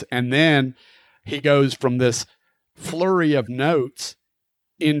loose. And then he goes from this flurry of notes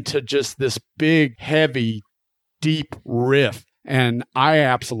into just this big, heavy, deep riff. And I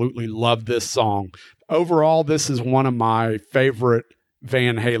absolutely love this song. Overall, this is one of my favorite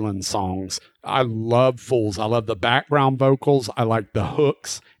Van Halen songs. I love Fools. I love the background vocals. I like the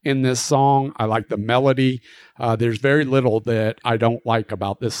hooks in this song. I like the melody. There's very little that I don't like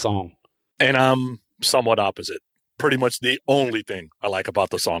about this song. And I'm somewhat opposite. Pretty much the only thing I like about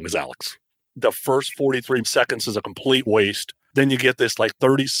the song is Alex. The first 43 seconds is a complete waste. Then you get this like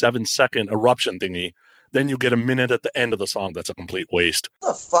 37-second eruption thingy. Then you get a minute at the end of the song that's a complete waste.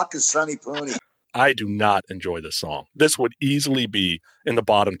 What the fuck is Sonny Pooney? I do not enjoy this song. This would easily be in the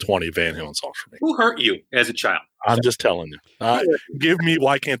bottom 20 Van Halen songs for me. Who hurt you as a child? I'm just telling you. Give me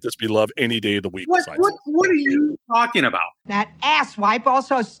Why Can't This Be Love any day of the week. What are you talking about? That asswipe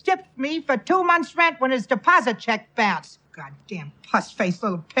also stiffed me for 2 months' rent when his deposit check bounced. Goddamn puss-faced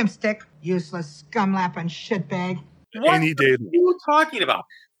little pimp stick. Useless scum-lapping shitbag. Any day. What are you talking about?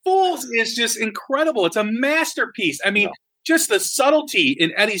 Fools is just incredible. It's a masterpiece. I mean, just the subtlety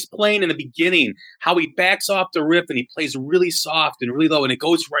in Eddie's playing in the beginning, how he backs off the riff and he plays really soft and really low, and it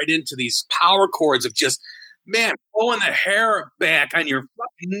goes right into these power chords of just, man, pulling the hair back on your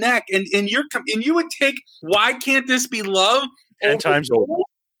fucking neck, and you would take Why Can't This Be Love 10 times over.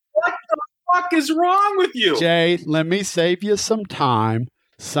 What the fuck is wrong with you? Jay, let me save you some time.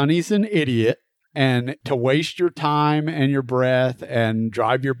 Sonny's an idiot. And to waste your time and your breath and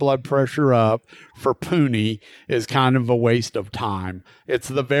drive your blood pressure up for Pooney is kind of a waste of time. It's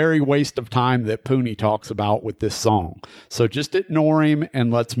the very waste of time that Pooney talks about with this song. So just ignore him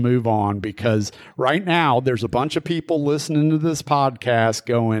and let's move on, because right now there's a bunch of people listening to this podcast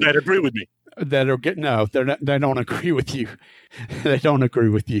going that agree with me. That are getting they don't agree with you. They don't agree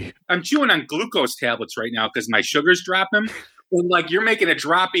with you. I'm chewing on glucose tablets right now because my sugar's dropping. And like you're making it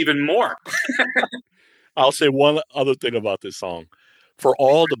drop even more. I'll say one other thing about this song. For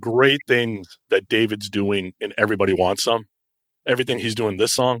all the great things that David's doing in Everybody Wants Some, everything he's doing in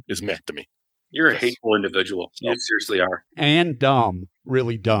this song is meh to me. You're a hateful individual. You seriously are. And dumb.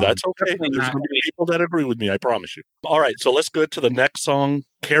 Really dumb. That's okay. There's going to be people that agree with me, I promise you. All right, so let's go to the next song.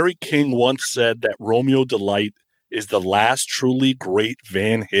 Kerry King once said that Romeo Delight is the last truly great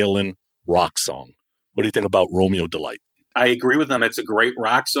Van Halen rock song. What do you think about Romeo Delight? I agree with them. It's a great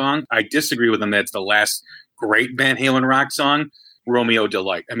rock song. I disagree with them that it's the last great Van Halen rock song, Romeo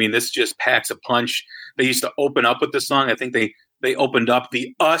Delight. I mean, this just packs a punch. They used to open up with this song. I think they opened up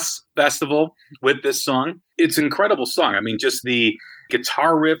the US Festival with this song. It's an incredible song. I mean, just the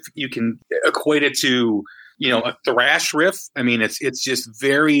guitar riff, you can equate it to a thrash riff. I mean, it's just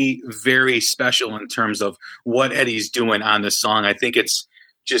very, very special in terms of what Eddie's doing on this song. I think it's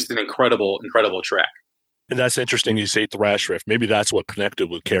just an incredible, incredible track. And that's interesting you say thrash riff. Maybe that's what connected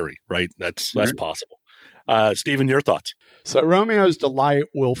with Carrie, right? That's possible. Stephen, your thoughts? So Romeo's Delight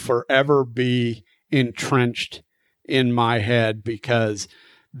will forever be entrenched in my head because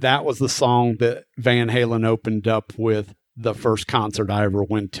that was the song that Van Halen opened up with the first concert I ever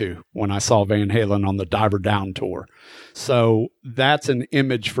went to when I saw Van Halen on the Diver Down tour. So that's an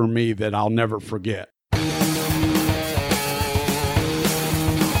image for me that I'll never forget.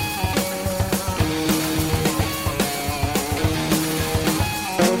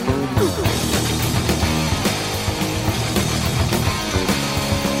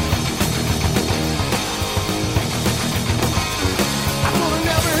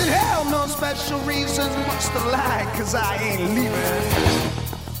 Cause I ain't leaving.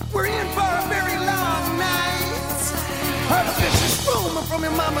 We're in for a very long night. Heard a vicious rumor from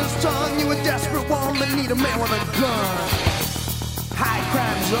your mama's tongue. You a desperate woman, need a man with a gun. High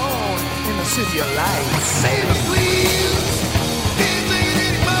crime zone in the city of lights. Save me, please. Can't take it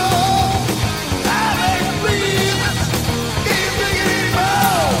anymore. I beg you, please. Can't take it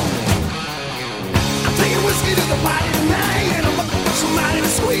anymore. I'm taking whiskey to the party tonight, and I'm looking for somebody to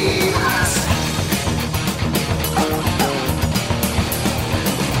squeeze.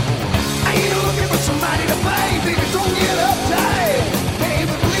 Somebody to fight, baby, don't get uptight,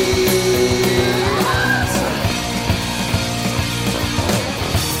 baby, please.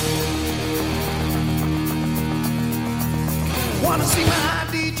 Wanna see my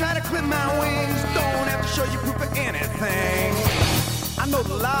ID, try to clip my wings, don't ever show you proof of anything. I know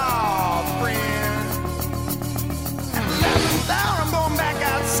the law, friend. At the 11th hour, I'm going back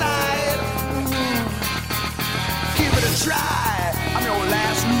outside. Give it a try, I'm your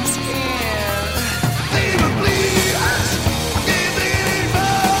last loose end.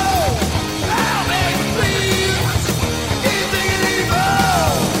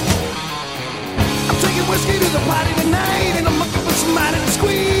 Whiskey to the party tonight, and I'm looking for somebody to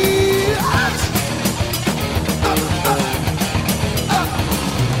squeeze.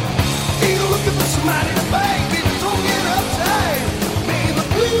 Ain't looking for somebody to fight, baby, don't get uptight, baby,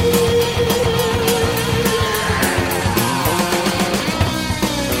 please.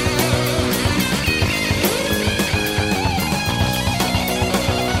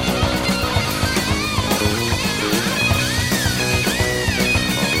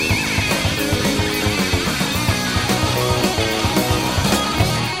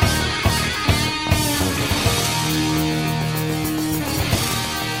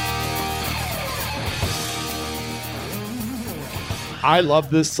 I love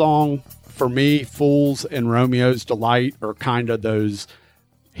this song. For me, Fools and Romeo's Delight are kind of those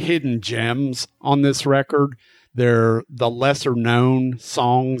hidden gems on this record. They're the lesser known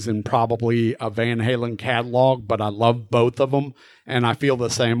songs in probably a Van Halen catalog, but I love both of them. And I feel the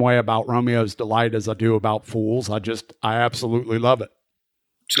same way about Romeo's Delight as I do about Fools. I absolutely love it.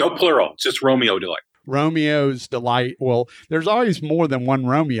 It's no plural, it's just Romeo Delight. Romeo's Delight. Well, there's always more than one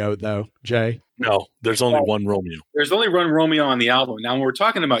Romeo, though, Jay. No, there's only one Romeo. There's only one Romeo on the album. Now, when we're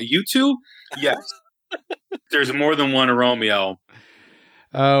talking about you two, yes, there's more than one Romeo.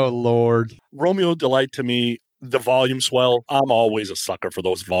 Oh, Lord. Romeo Delight to me, the volume swell. I'm always a sucker for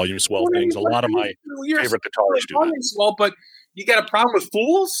those volume swell things. A lot of my favorite guitarists do that. Swell, but you got a problem with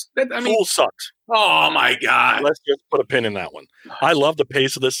Fools? Fools sucks. Oh, my God. Let's just put a pin in that one. I love the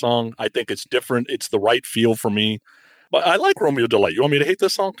pace of this song. I think it's different. It's the right feel for me. But I like Romeo Delight. You want me to hate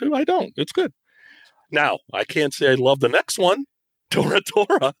this song too? I don't. It's good. Now, I can't say I love the next one, Tora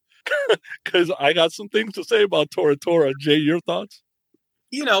Tora, because I got some things to say about Tora Tora. Jay, your thoughts?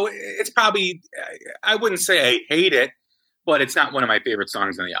 It's probably, I wouldn't say I hate it, but it's not one of my favorite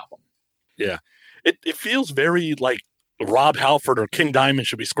songs on the album. Yeah. It feels very like Rob Halford or King Diamond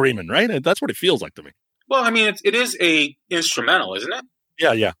should be screaming, right? That's what it feels like to me. Well, I mean, it is a instrumental, isn't it?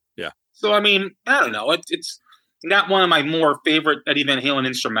 Yeah. So, I mean, I don't know. It's not one of my more favorite Eddie Van Halen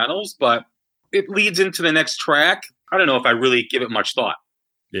instrumentals, but it leads into the next track. I don't know if I really give it much thought.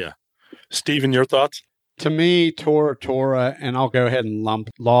 Yeah. Steven, your thoughts? To me, Tora Tora, and I'll go ahead and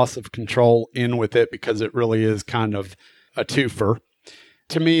lump Loss of Control in with it because it really is kind of a twofer.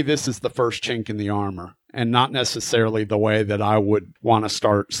 To me, this is the first chink in the armor, and not necessarily the way that I would want to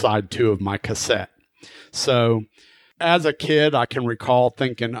start side 2 of my cassette. So as a kid, I can recall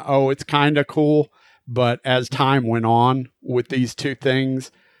thinking, oh, it's kind of cool. But as time went on with these two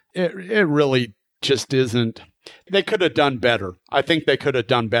things, it really just isn't. They could have done better. I think they could have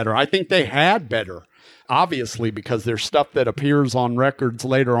done better. I think they had better. obviously, because there's stuff that appears on records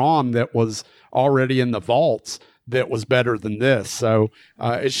later on that was already in the vaults that was better than this. So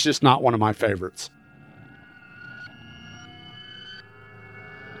it's just not one of my favorites.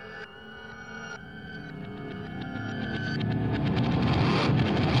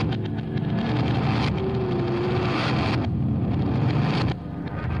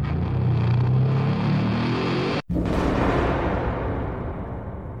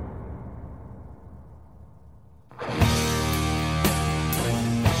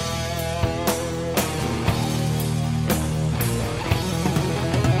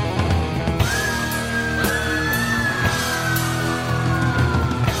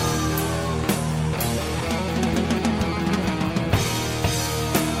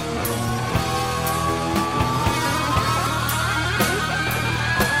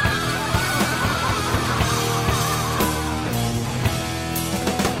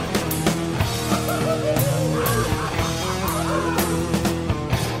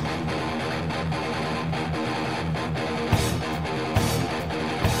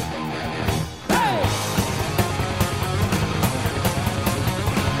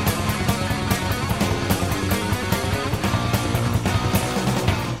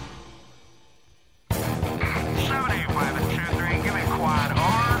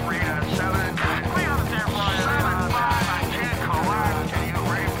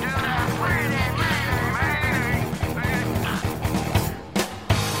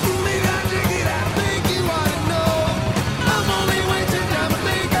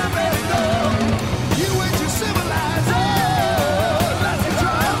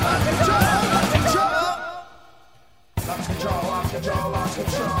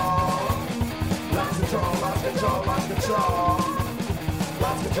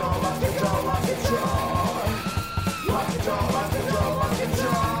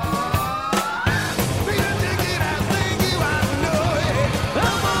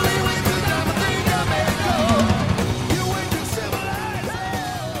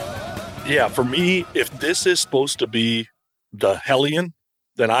 Yeah, for me, if this is supposed to be the Hellion,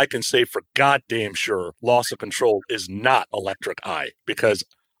 then I can say for goddamn sure Loss of Control is not Electric Eye, because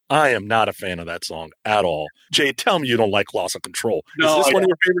I am not a fan of that song at all. Jay, tell me you don't like Loss of Control. No, is this one of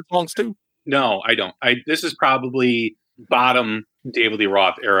your favorite songs too? No, I don't. This is probably bottom David Lee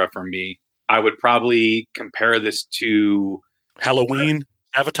Roth era for me. I would probably compare this to Halloween,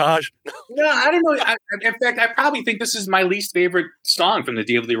 Sabotage. No, I don't know. In fact, I probably think this is my least favorite song from the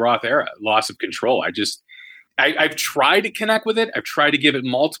David Lee Roth era, Loss of Control. I've tried to connect with it. I've tried to give it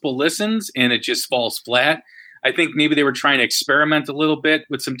multiple listens, and it just falls flat. I think maybe they were trying to experiment a little bit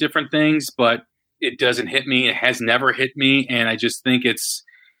with some different things, but it doesn't hit me. It has never hit me, and I just think it's,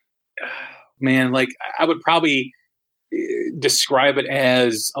 man, like I would probably describe it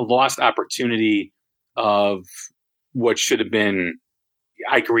as a lost opportunity of what should have been.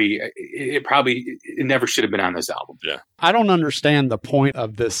 I agree. It never should have been on this album. Yeah. I don't understand the point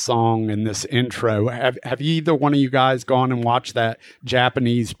of this song and this intro. Have either one of you guys gone and watched that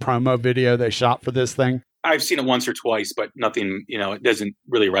Japanese promo video they shot for this thing? I've seen it once or twice, but nothing, it doesn't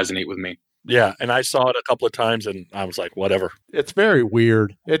really resonate with me. Yeah. And I saw it a couple of times and I was like, whatever. It's very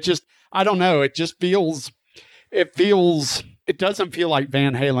weird. I don't know. It doesn't feel like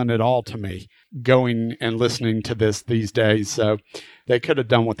Van Halen at all to me, going and listening to this these days. So they could have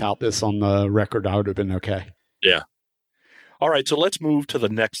done without this on the record. I would have been okay. Yeah. All right. So let's move to the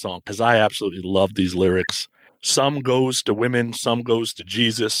next song, because I absolutely love these lyrics. Some goes to women, some goes to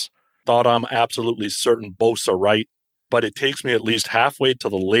Jesus. Thought I'm absolutely certain both are right, but it takes me at least halfway to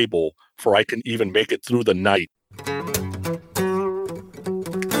the label for I can even make it through the night.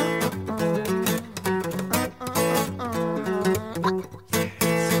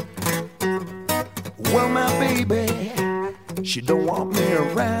 Well, my baby, she don't want me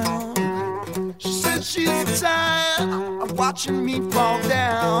around. She says she's tired of watching me fall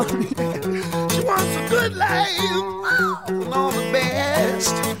down. She wants a good life, all the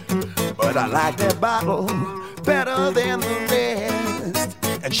best. But I like that bottle better than the rest.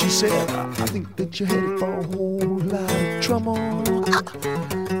 And she said, I think that you're headed for a whole lot of trouble.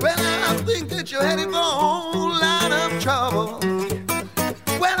 Well, I think that you're headed for a whole lot of trouble.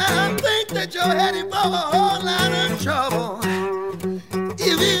 Well, I think that you're headed for a whole lot of trouble.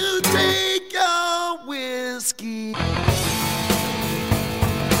 If you take your whiskey.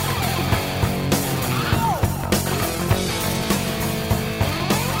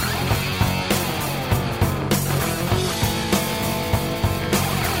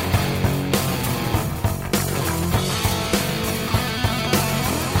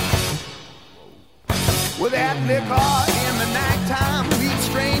 With that liquor in the nighttime leaves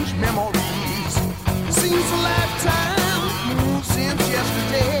strange memories. seems a lifetime since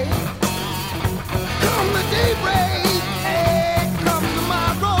yesterday. Come the daybreak, hey, come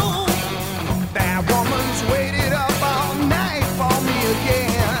tomorrow. That woman's waited up all night for me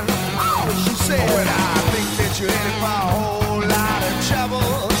again. Oh, she said, well, I think that you're in for a whole lot of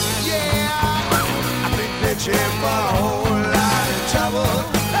trouble. Yeah, I think that you're in for a whole lot of trouble.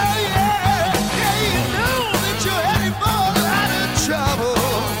 Oh, yeah, yeah, you know that you're headed for a lot of trouble.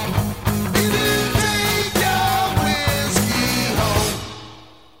 You didn't take your whiskey home.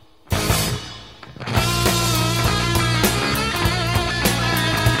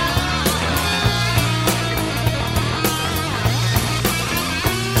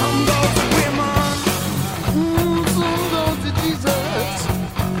 Some go to women, some go to Jesus.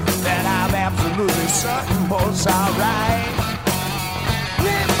 That I'm absolutely certain both's alright.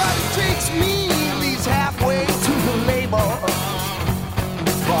 Nobody takes me at least halfway to the label.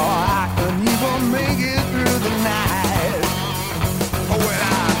 For I can even make it through the night. Oh, well,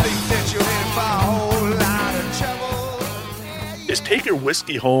 I think that you're in for a whole lot of trouble. Is Take Your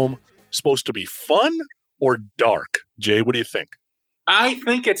Whiskey Home supposed to be fun or dark? Jay, what do you think? I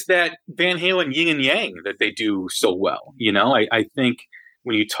think it's that Van Halen yin and yang that they do so well. You know, I think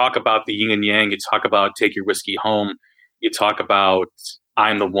when you talk about the yin and yang, you talk about Take Your Whiskey Home, you talk about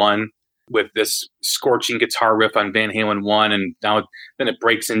I'm the One with this scorching guitar riff on Van Halen 1, and now then it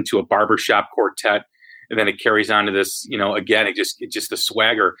breaks into a barbershop quartet, and then it carries on to this, you know, again, it just the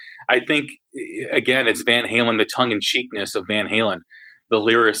swagger. I think, again, it's Van Halen, the tongue-in-cheekness of Van Halen, the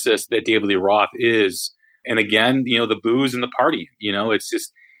lyricist that David Lee Roth is. And again, you know, the booze and the party, you know,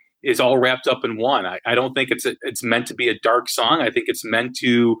 it's all wrapped up in one. I don't think it's meant to be a dark song. I think it's meant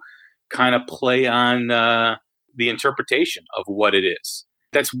to kind of play on the interpretation of what it is.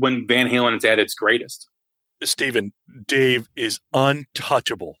 That's when Van Halen is at its greatest. Stephen, Dave is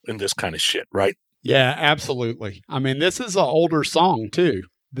untouchable in this kind of shit, right? Yeah, absolutely. I mean, this is an older song, too.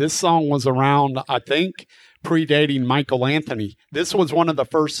 This song was around, I think, predating Michael Anthony. This was one of the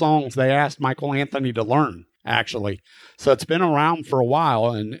first songs they asked Michael Anthony to learn, actually. So it's been around for a while.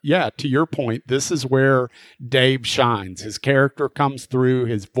 And yeah, to your point, this is where Dave shines. His character comes through.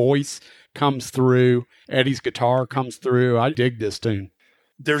 His voice comes through. Eddie's guitar comes through. I dig this tune.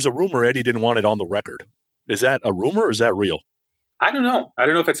 There's a rumor Eddie didn't want it on the record. Is that a rumor or is that real? I don't know. I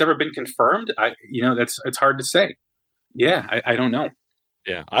don't know if it's ever been confirmed. It's hard to say. Yeah, I don't know.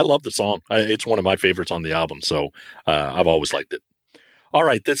 Yeah, I love the song. It's one of my favorites on the album, so I've always liked it. All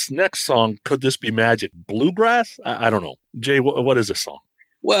right, this next song, Could This Be Magic? Bluegrass? I don't know. Jay, what is this song?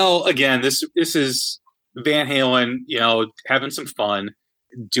 Well, again, this is Van Halen, you know, having some fun,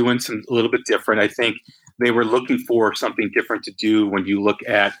 doing some a little bit different. I think they were looking for something different to do when you look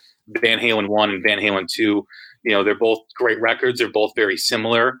at Van Halen 1 and Van Halen 2. You know, they're both great records. They're both very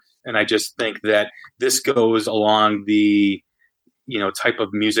similar. And I just think that this goes along the, you know, type of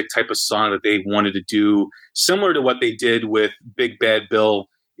music, type of song that they wanted to do, similar to what they did with Big Bad Bill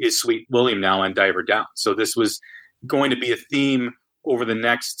Is Sweet William Now on Diver Down. So this was going to be a theme over the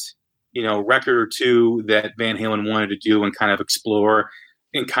next, you know, record or two that Van Halen wanted to do and kind of explore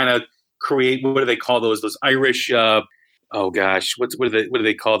and kind of create, what do they call those Irish, what do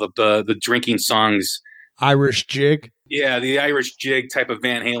they call the drinking songs? Irish jig? Yeah, the Irish jig type of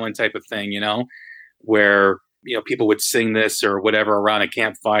Van Halen type of thing, you know, where, you know, people would sing this or whatever around a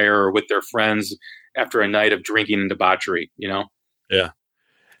campfire or with their friends after a night of drinking and debauchery, you know? Yeah.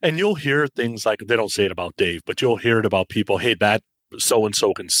 And you'll hear things like, they don't say it about Dave, but you'll hear it about people, hey, that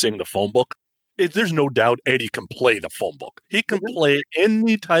so-and-so can sing the phone book. There's no doubt Eddie can play the phone book. He can play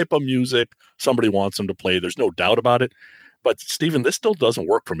any type of music somebody wants him to play. There's no doubt about it. But, Stephen, this still doesn't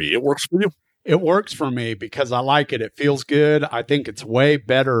work for me. It works for you? It works for me because I like it. It feels good. I think it's way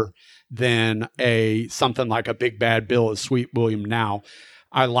better than something like a Big Bad Bill Is Sweet William Now.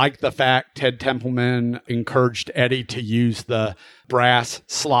 I like the fact Ted Templeman encouraged Eddie to use the brass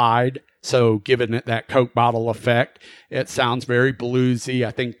slide, so giving it that Coke bottle effect. It sounds very bluesy.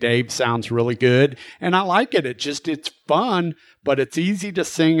 I think Dave sounds really good, and I like it. It's fun, but it's easy to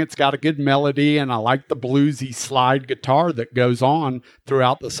sing. It's got a good melody, and I like the bluesy slide guitar that goes on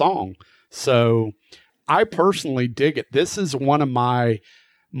throughout the song. So I personally dig it. This is one of my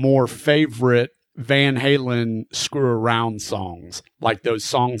more favorite Van Halen screw around songs, like those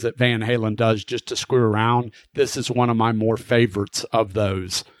songs that Van Halen does just to screw around. This is one of my more favorites of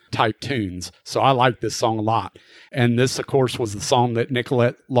those type tunes. So I like this song a lot. And this, of course, was the song that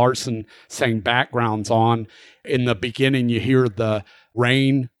Nicolette Larson sang backgrounds on. In the beginning, you hear the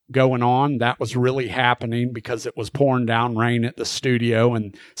rain going on. That was really happening because it was pouring down rain at the studio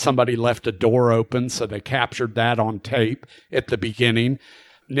and somebody left a door open. So they captured that on tape at the beginning.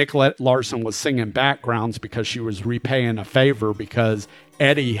 Nicolette Larson was singing backgrounds because she was repaying a favor because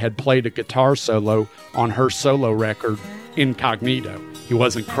Eddie had played a guitar solo on her solo record, Incognito. He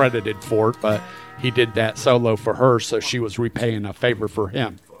wasn't credited for it, but he did that solo for her, so she was repaying a favor for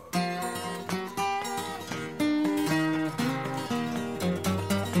him.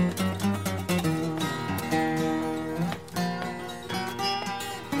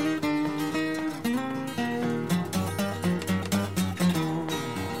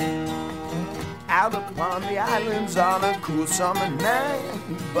 Out upon the islands on a cool summer night,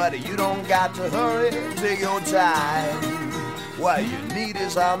 buddy, you don't got to hurry, take your time. What you need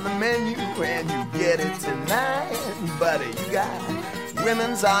is on the menu and you get it tonight, buddy, you got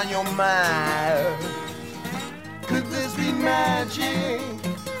women's on your mind. Could this be magic,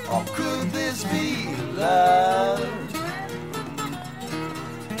 or could this be love?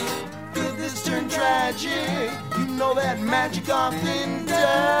 Could this turn tragic? You know that magic often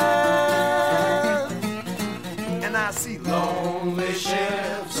does. And I see lonely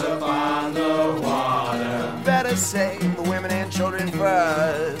ships upon the water. Better save the women and children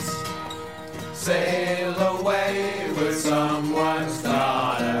first. Sail away with someone's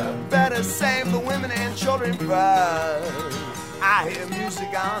daughter. Better save the women and children first. I hear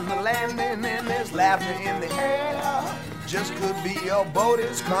music on the landing and there's laughter in the air. Just could be your boat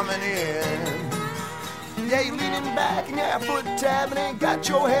is coming in. Yeah, you leaning back and your foot tapping ain't got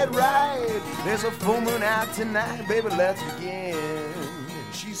your head right. There's a full moon out tonight, baby, let's begin.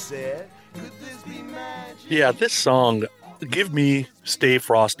 And she said, could this be magic? Yeah, this song, give me Stay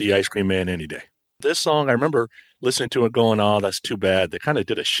Frosty, Ice Cream Man any day. This song, I remember listening to it going, oh, that's too bad. They kind of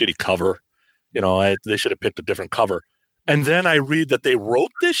did a shitty cover. You know, they should have picked a different cover. And then I read that they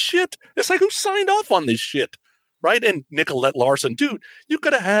wrote this shit. It's like, who signed off on this shit? Right? And Nicolette Larson, dude, you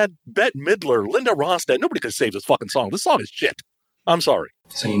could have had Bette Midler, Linda Ronstadt. Nobody could save this fucking song. This song is shit. I'm sorry.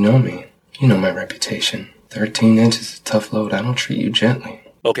 So you know me. You know my reputation. 13 inches is a tough load. I don't treat you gently.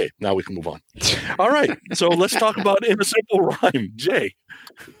 Okay, now we can move on. All right, so let's talk about In a Simple Rhyme. Jay.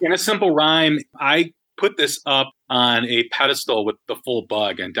 In a Simple Rhyme, I put this up on a pedestal with The Full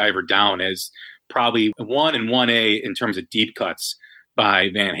Bug and Diver Down as probably 1 and 1A in terms of deep cuts by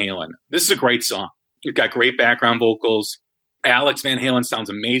Van Halen. This is a great song. You've got great background vocals. Alex Van Halen sounds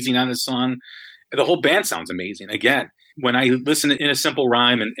amazing on this song. The whole band sounds amazing. Again, when I listen to In a Simple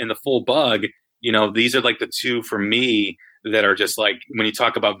Rhyme and The Full Bug, you know, these are like the two for me that are just like, when you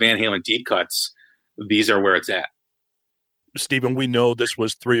talk about Van Halen deep cuts, these are where it's at. Stephen, we know this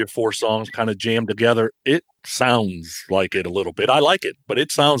was 3 or 4 songs kind of jammed together. It sounds like it a little bit. I like it, but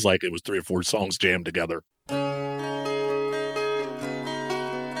it sounds like it was 3 or 4 songs jammed together.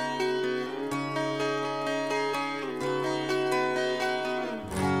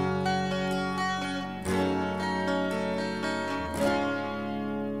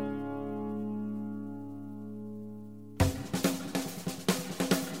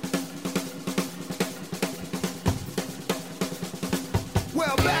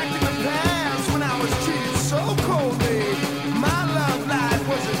 Well, back in the past when I was treated so coldly, my love life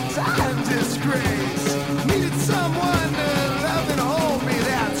was a time disgrace. Needed someone to love and hold me.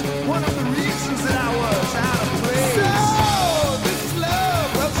 That's one of the reasons that I was out of place. So this is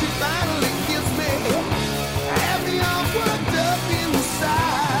love. Well, she finally kissed me. Had me all worked up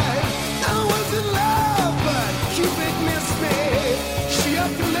inside. I was in love, but Cupid missed me. She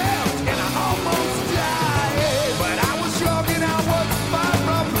up and left, and I almost died. But I was young and I was far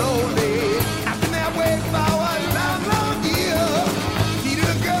from lonely.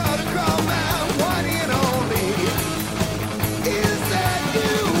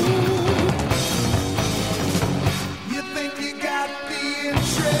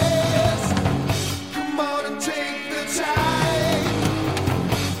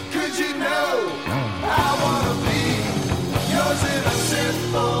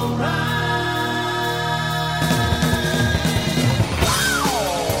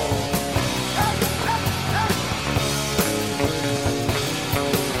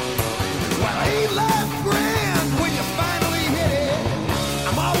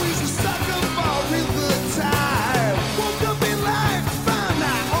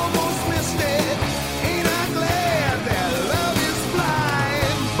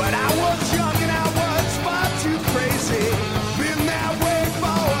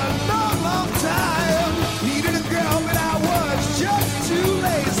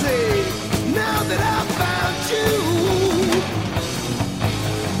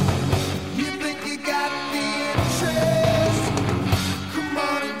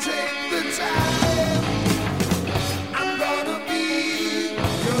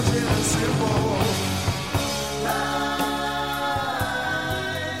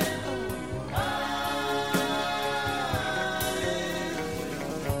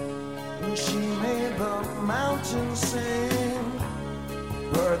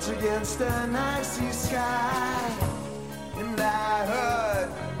 words against an icy sky. And I heard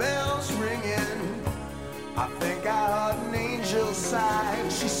bells ringing. I think I heard an angel sigh.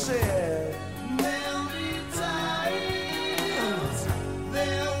 She said, there'll be times,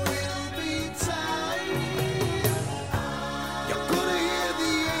 there will be times. You're gonna hear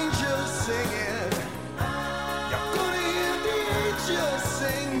the angels singing. You're gonna hear the angels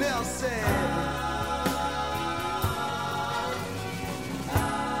sing. They'll say,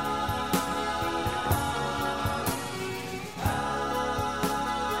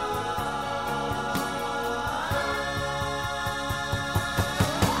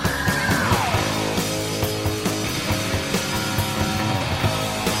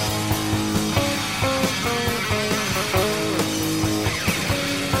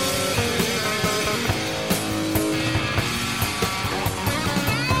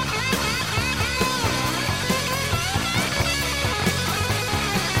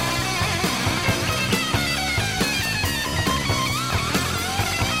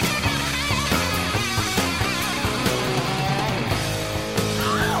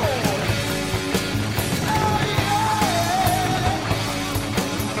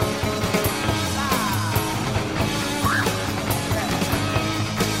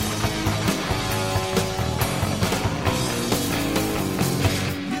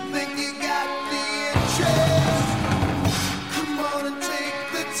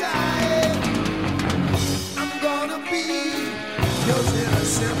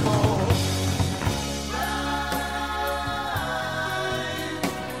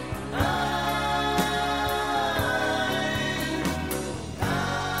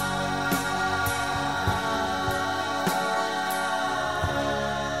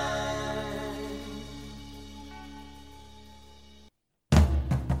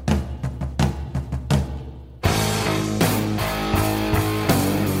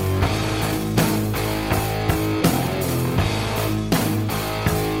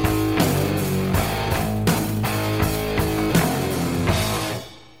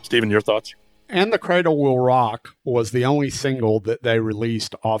 Stephen, your thoughts? And the Cradle Will Rock was the only single that they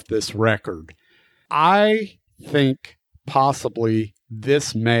released off this record. I think possibly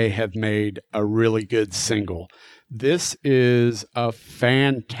this may have made a really good single. This is a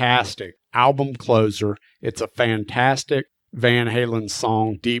fantastic album closer. It's a fantastic Van Halen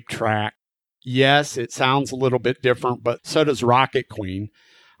song, deep track. Yes, it sounds a little bit different, but so does Rocket Queen.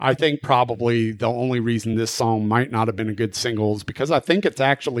 I think probably the only reason this song might not have been a good single is because I think it's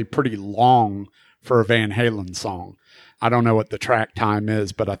actually pretty long for a Van Halen song. I don't know what the track time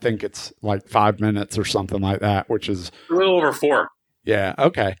is, but I think it's like 5 minutes or something like that, which is a little over 4. Yeah,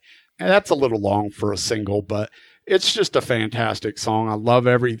 okay. And that's a little long for a single, but it's just a fantastic song. I love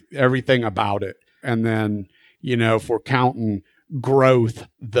everything about it. And then, you know, if we're counting Growth,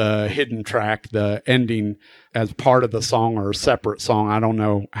 the hidden track, the ending as part of the song or a separate song, I don't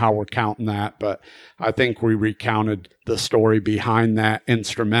know how we're counting that, but I think we recounted the story behind that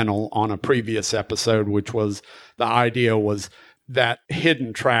instrumental on a previous episode, which was the idea was that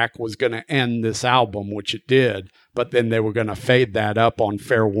hidden track was going to end this album, which it did, but then they were going to fade that up on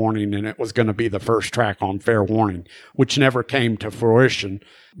Fair Warning, and it was going to be the first track on Fair Warning, which never came to fruition.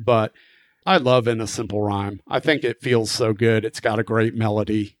 But I love In a Simple Rhyme. I think it feels so good. It's got a great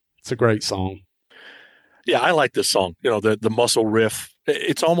melody. It's a great song. Yeah, I like this song. You know, the muscle riff.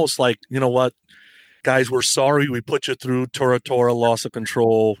 It's almost like, you know what, guys, we're sorry we put you through Tora Tora, Loss of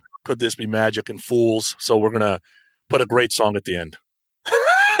Control, Could This Be Magic, and Fools. So we're going to put a great song at the end.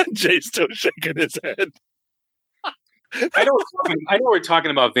 Jay's still shaking his head. I know we're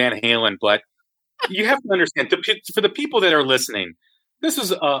talking about Van Halen, but you have to understand, for the people that are listening, this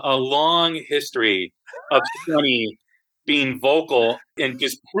is a long history of Sonny being vocal and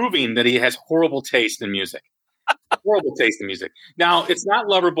just proving that he has horrible taste in music. Horrible taste in music. Now, it's not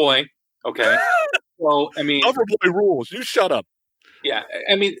Loverboy, okay? So, I mean... Loverboy rules. You shut up. Yeah,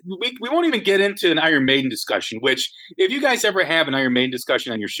 I mean, we won't even get into an Iron Maiden discussion, which, if you guys ever have an Iron Maiden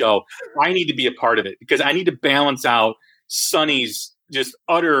discussion on your show, I need to be a part of it, because I need to balance out Sonny's just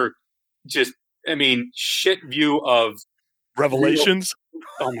utter, shit view of... Revelations?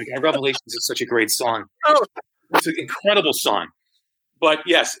 Oh my God, Revelations is such a great song. It's an incredible song. But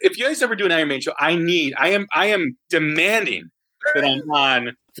yes, if you guys ever do an Iron Maiden show, I am demanding that I'm on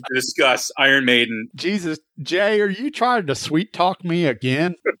to discuss Iron Maiden. Jesus, Jay, are you trying to sweet talk me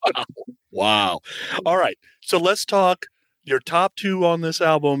again? Wow. All right. So let's talk your top 2 on this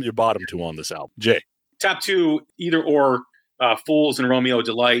album, your bottom 2 on this album. Jay. Top 2, either or, Fools and Romeo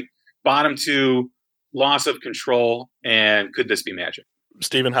Delight. Bottom 2, Loss of Control and Could This Be Magic.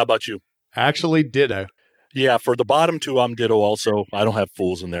 Stephen, how about you? Actually, ditto. Yeah, for the bottom two, I'm ditto also. I don't have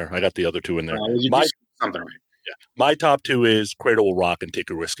Fools in there. I got the other two in there. Something right. Yeah. My top two is Cradle Will Rock and Take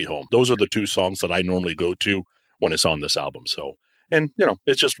Your Whiskey Home. Those are the two songs that I normally go to when it's on this album. So, and,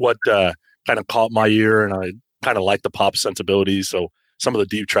 it's just what kind of caught my ear, and I kind of like the pop sensibilities. So some of the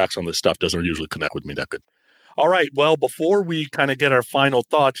deep tracks on this stuff doesn't usually connect with me that good. All right. Well, before we kind of get our final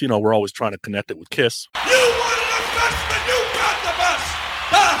thoughts, we're always trying to connect it with Kiss. You wanted the best, and you got the best.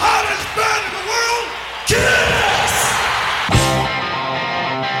 The hottest band in the world, Kiss!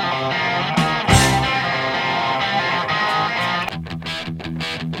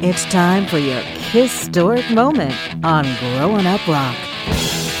 It's time for your Kiss-storic moment on Growing Up Rock.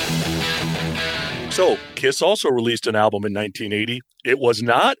 So, Kiss also released an album in 1980. It was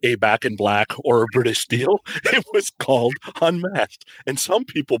not a Back in Black or a British Steel. It was called Unmasked. And some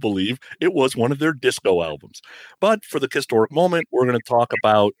people believe it was one of their disco albums. But for the Kiss-storic moment, we're going to talk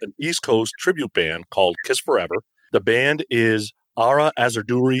about an East Coast tribute band called Kiss Forever. The band is Ara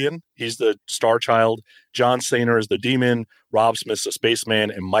Azardurian. He's the star child. John Sainer is the demon. Rob Smith's a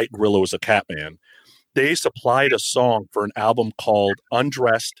spaceman. And Mike Grillo is a catman. They supplied a song for an album called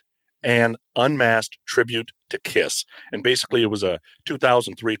Undressed and Unmasked Tribute to Kiss. And basically it was a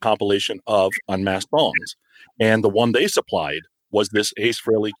 2003 compilation of unmasked songs. And the one they supplied was this Ace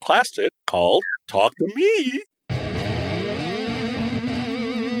Frehley classic called Talk to Me.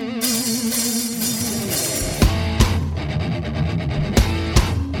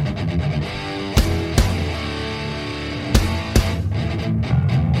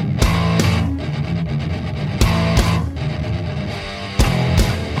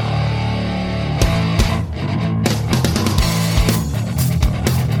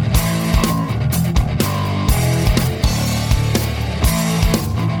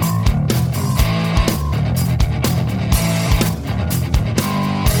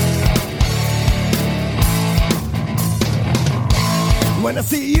 When I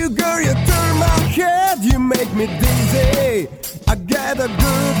see you, girl, you turn my head, you make me dizzy. I get a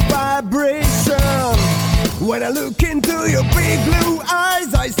good vibration. When I look into your big blue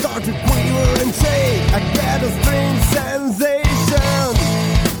eyes, I start to quiver and shake. I get a strange sensation.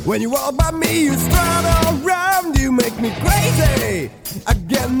 When you walk by me, you strut around, you make me crazy. I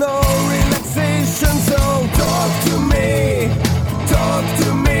get no relaxation, so talk to me, talk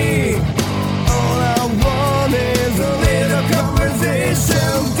to me. All I want is a little conversation.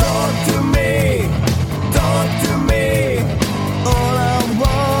 Talk to me, talk to me. All I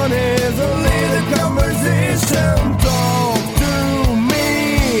want is a little conversation. Talk to me.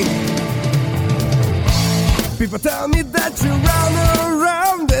 People tell me that you run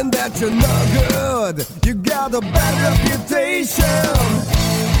around and that you're not good. You got a bad reputation.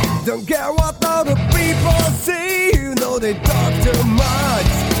 Don't care what other people say, you know they talk too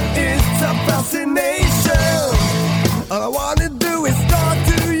much. It's a fascination. All I wanna do is talk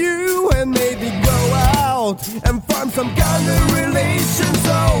to you and maybe go out and form some kind of relation.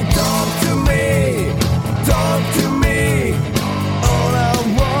 So talk to me, talk to me. All I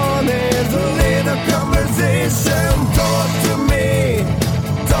want is a little conversation. Talk to me,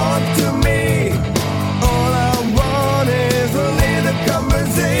 talk to me. All I want is a little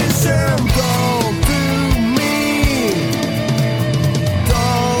conversation. Talk to me,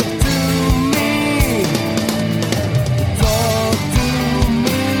 talk to me, talk to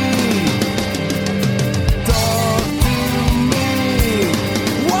me, talk to me.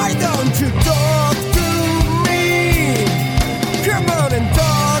 Why don't you talk to me? Come on and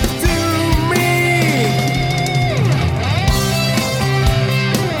talk to me.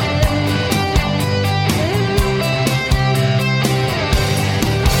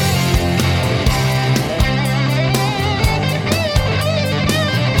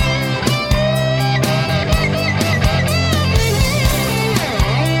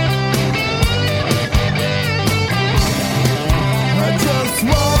 I just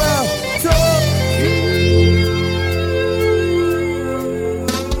wanna talk to you.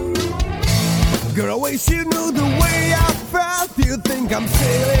 Girl, I wish you knew the way I felt. You think I'm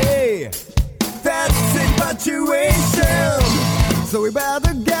silly? That's infatuation. So we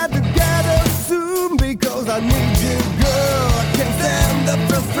better get together soon because I need you, girl. I can't stand the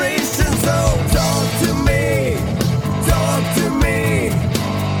frustration. So talk to me, talk to me.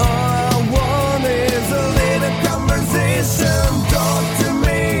 All I want is a little conversation. Talk to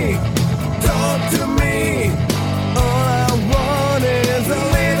me, talk to me. All I want is a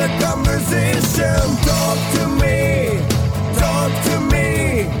little conversation. Talk to me, talk to me.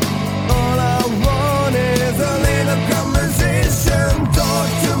 All I want is a little conversation. Talk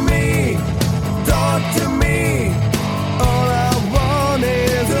to me, talk to me. All I want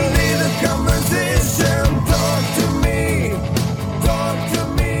is a little conversation.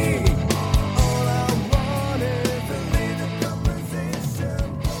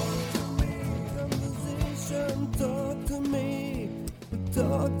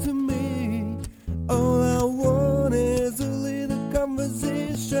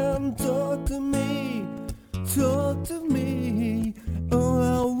 conversation, talk to me, talk to me. All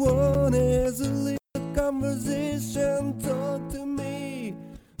I want is a little conversation, talk to me,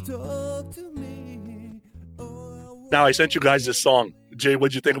 talk to me. Now, I sent you guys this song. Jay,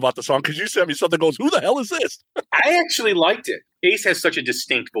 what'd you think about the song? Because you sent me something that goes, who the hell is this? I actually liked it. Ace has such a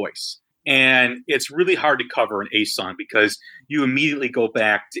distinct voice. And it's really hard to cover an Ace song because you immediately go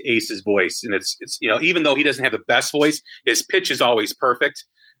back to Ace's voice. And it's even though he doesn't have the best voice, his pitch is always perfect.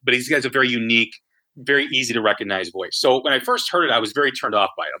 But he has a very unique, very easy to recognize voice. So when I first heard it, I was very turned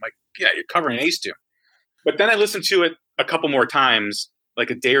off by it. I'm like, yeah, you're covering an Ace tune. But then I listened to it a couple more times, like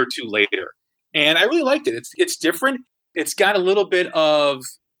a day or two later. And I really liked it. It's different. It's got a little bit of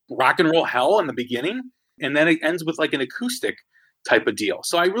rock and roll hell in the beginning. And then it ends with like an acoustic type of deal.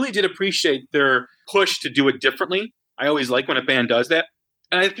 So I really did appreciate their push to do it differently. I always like when a band does that.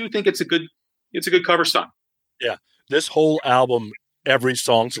 And I do think it's a good cover song. Yeah. This whole album, every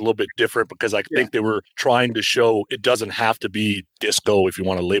song's a little bit different because I think they were trying to show it doesn't have to be disco if you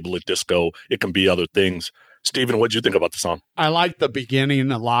want to label it disco. It can be other things. Steven, what did you think about the song? I like the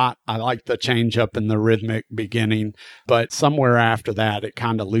beginning a lot. I like the change up in the rhythmic beginning, but somewhere after that, it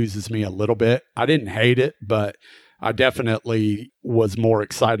kind of loses me a little bit. I didn't hate it, but I definitely was more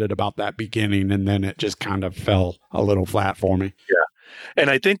excited about that beginning, and then it just kind of fell a little flat for me. Yeah.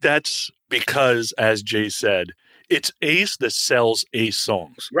 And I think that's because, as Jay said, it's Ace that sells Ace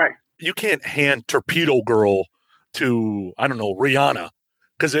songs. Right. You can't hand Torpedo Girl to, I don't know, Rihanna,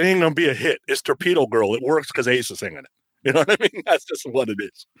 because it ain't going to be a hit. It's Torpedo Girl. It works because Ace is singing it. You know what I mean? That's just what it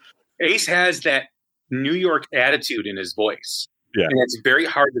is. Ace has that New York attitude in his voice. Yeah. And it's very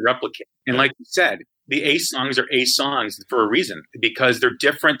hard to replicate. And like you said, the Ace songs are Ace songs for a reason, because they're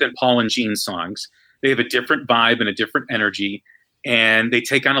different than Paul and Gene's songs. They have a different vibe and a different energy, and they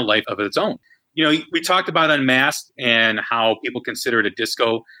take on a life of its own. You know, we talked about Unmasked and how people consider it a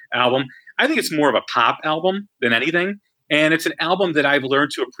disco album. I think it's more of a pop album than anything. And it's an album that I've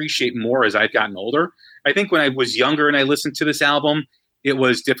learned to appreciate more as I've gotten older. I think when I was younger and I listened to this album, it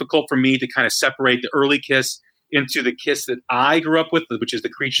was difficult for me to kind of separate the early Kiss into the Kiss that I grew up with, which is the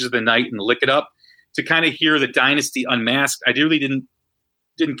Creatures of the Night and Lick It Up. To kind of hear the Dynasty Unmasked, I really didn't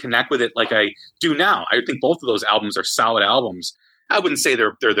connect with it like I do now. I think both of those albums are solid albums. I wouldn't say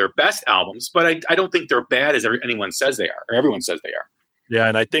they're their best albums, but I don't think they're bad as anyone says they are, or everyone says they are. Yeah,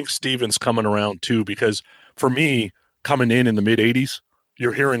 and I think Steven's coming around too, because for me, coming in the mid-'80s,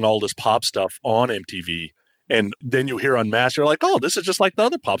 you're hearing all this pop stuff on MTV, and then you hear Unmasked, you're like, oh, this is just like the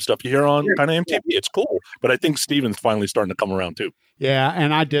other pop stuff you hear on kind of MTV. It's cool. But I think Steven's finally starting to come around too. Yeah,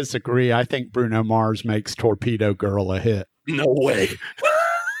 and I disagree. I think Bruno Mars makes Torpedo Girl a hit. No way.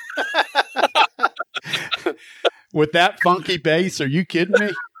 With that funky bass, are you kidding me?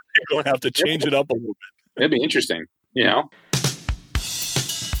 You're going to have to change it up a little bit. That'd be interesting, you know?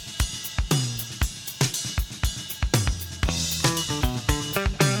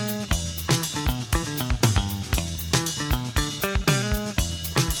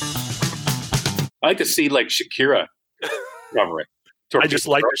 I like to see like Shakira cover it. I just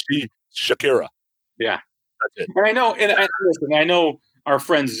like to see Shakira. Yeah. That's it. And I know our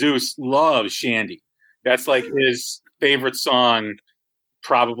friend Zeus loves Shandy. That's like his favorite song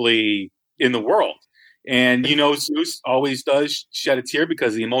probably in the world. And you know, Zeus always does shed a tear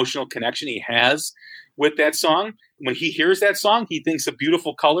because of the emotional connection he has with that song. When he hears that song, he thinks of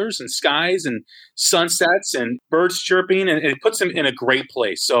beautiful colors and skies and sunsets and birds chirping, and it puts him in a great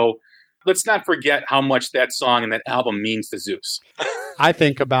place. So let's not forget how much that song and that album means to Zeus. I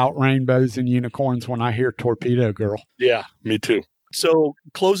think about rainbows and unicorns when I hear Torpedo Girl. Yeah, me too. So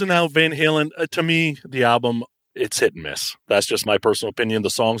closing out Van Halen, to me, the album, it's hit and miss. That's just my personal opinion. The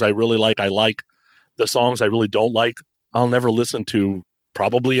songs I really like, I like. The songs I really don't like, I'll never listen to,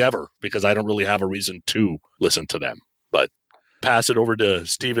 probably ever, because I don't really have a reason to listen to them. But pass it over to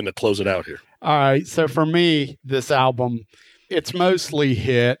Steven to close it out here. All right. So for me, this album, it's mostly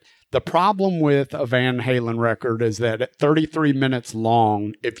hit. The problem with a Van Halen record is that at 33 minutes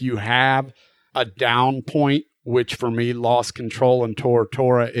long, if you have a down point, which for me, Lost Control and Tora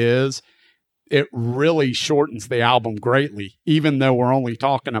Tora is, it really shortens the album greatly, even though we're only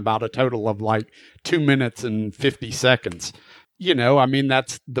talking about a total of like 2 minutes and 50 seconds. You know, I mean,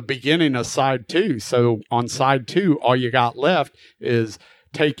 that's the beginning of side 2. So on side 2, all you got left is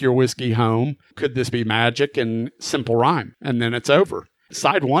Take Your Whiskey Home, Could This Be Magic, and Simple Rhyme. And then it's over.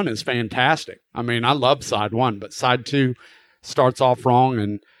 Side 1 is fantastic. I mean, I love side 1, but side 2 starts off wrong,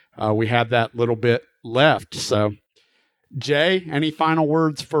 and we had that little bit left. So, Jay, any final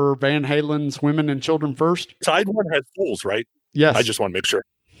words for Van Halen's Women and Children First? Side 1 has fools, right? Yes. I just want to make sure.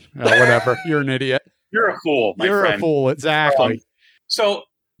 Whatever. You're an idiot. You're a fool, my You're friend. a fool, exactly. So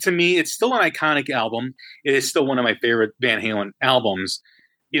to me, it's still an iconic album. It is still one of my favorite Van Halen albums.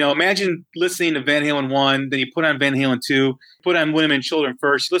 You know, imagine listening to Van Halen 1, then you put on Van Halen 2, put on Women and Children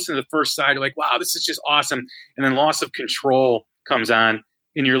first, you listen to the first side, you're like, wow, this is just awesome. And then Loss of Control comes on,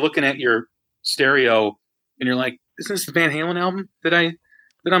 and you're looking at your stereo, and you're like, isn't this the Van Halen album that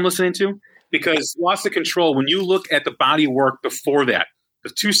I'm listening to? Because Loss of Control, when you look at the body work before that,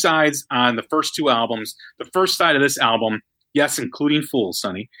 the two sides on the first two albums, the first side of this album, yes, including Fool,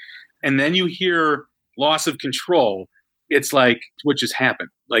 Sonny, and then you hear Loss of Control, it's like, what just happened?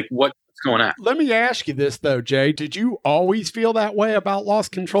 Like, what's going on? Let me ask you this, though, Jay. Did you always feel that way about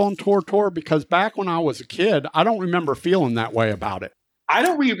Lost Control and Torture? Because back when I was a kid, I don't remember feeling that way about it. I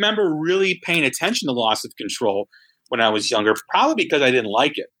don't remember really paying attention to Loss of Control when I was younger, probably because I didn't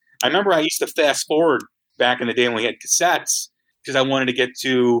like it. I remember I used to fast forward back in the day when we had cassettes because I wanted to get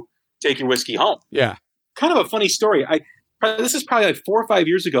to Take Your Whiskey Home. Yeah. Kind of a funny story. This is probably like 4 or 5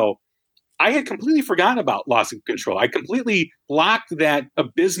 years ago. I had completely forgotten about Loss of Control. I completely blocked that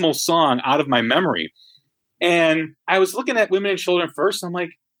abysmal song out of my memory. And I was looking at Women and Children first. And I'm like,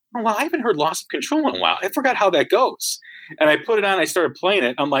 oh, well, I haven't heard Loss of Control in a while. I forgot how that goes. And I put it on. I started playing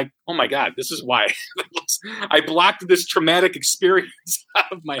it. I'm like, oh, my God, this is why. I blocked this traumatic experience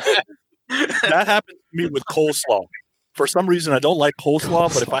out of my head. That happened to me with coleslaw. For some reason, I don't like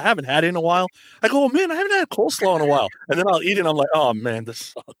coleslaw, but if I haven't had it in a while, I go, oh, man, I haven't had coleslaw in a while. And then I'll eat it, and I'm like, oh, man,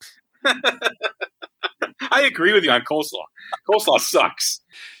 this sucks. I agree with you on coleslaw. Coleslaw sucks.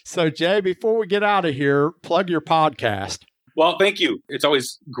 So, Jay, before we get out of here, plug your podcast. Well, thank you. It's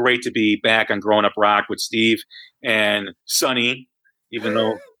always great to be back on Growing Up Rock with Steve and Sonny, even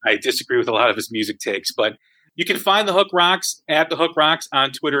though I disagree with a lot of his music takes. But you can find The Hook Rocks at The Hook Rocks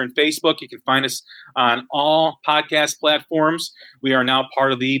on Twitter and Facebook. You can find us on all podcast platforms. We are now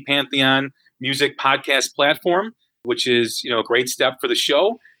part of the Pantheon Music Podcast platform, which is, a great step for the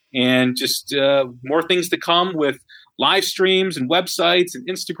show. And just more things to come with live streams and websites and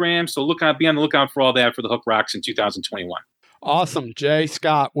Instagram. So be on the lookout for all that for The Hook Rocks in 2021. Awesome. Jay,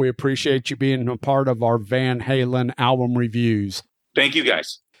 Scott, we appreciate you being a part of our Van Halen album reviews. Thank you,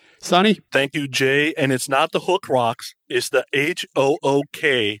 guys. Sonny? Thank you, Jay. And it's not the Hook Rocks. It's the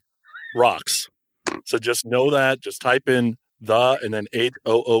HOOK Rocks. So just know that. Just type in the and then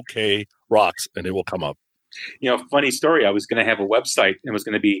HOOK Rocks, and it will come up. Funny story. I was going to have a website and it was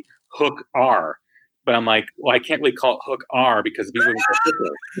going to be Hook R, but I'm like, well, I can't really call it Hook R because people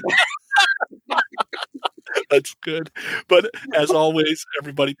are That's good. But as always,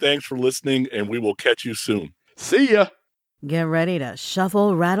 everybody, thanks for listening, and we will catch you soon. See ya. Get ready to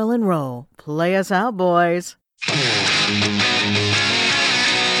shuffle, rattle, and roll. Play us out, boys.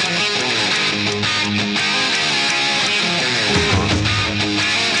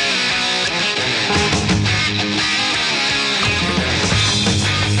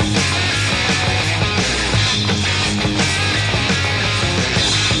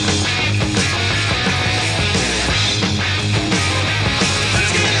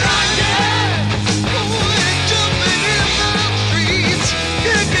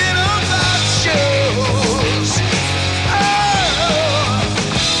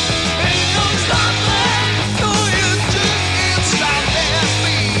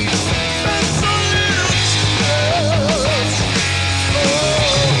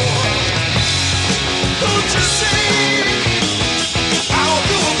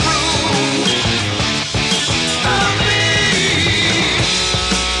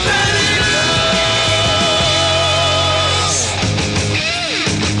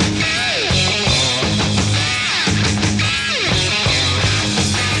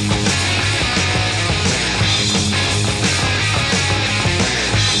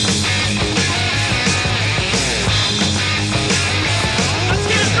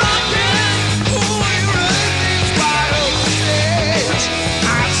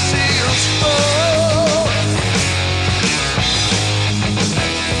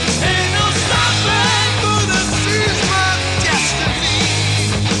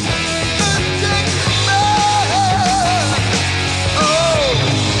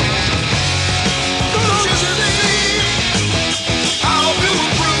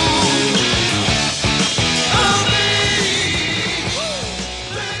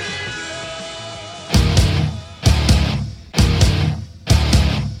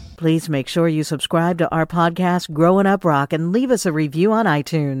 Please make sure you subscribe to our podcast, Growing Up Rock, and leave us a review on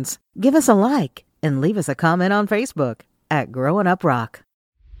iTunes. Give us a like and leave us a comment on Facebook at Growing Up Rock.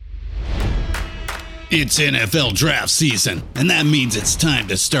 It's NFL draft season, and that means it's time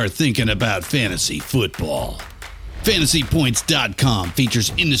to start thinking about fantasy football. FantasyPoints.com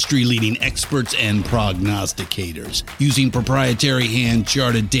features industry-leading experts and prognosticators using proprietary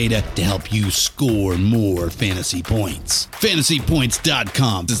hand-charted data to help you score more fantasy points.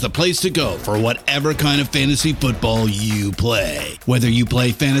 FantasyPoints.com is the place to go for whatever kind of fantasy football you play. Whether you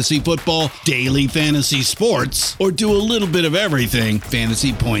play fantasy football, daily fantasy sports, or do a little bit of everything,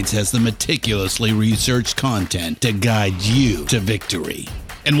 Fantasy Points has the meticulously researched content to guide you to victory.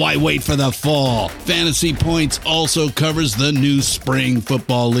 And why wait for the fall? Fantasy Points also covers the new spring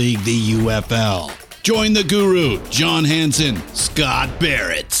football league, the UFL. Join the guru, John Hansen, Scott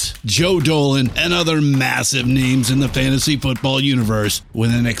Barrett, Joe Dolan, and other massive names in the fantasy football universe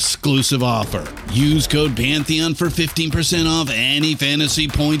with an exclusive offer. Use code Pantheon for 15% off any Fantasy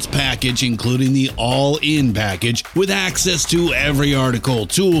Points package, including the all-in package, with access to every article,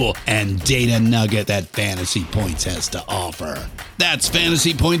 tool, and data nugget that Fantasy Points has to offer. That's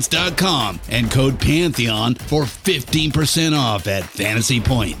FantasyPoints.com and code Pantheon for 15% off at Fantasy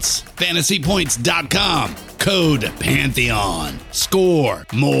Points. FantasyPoints.com, code Pantheon. Score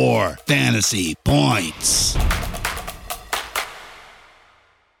more fantasy points.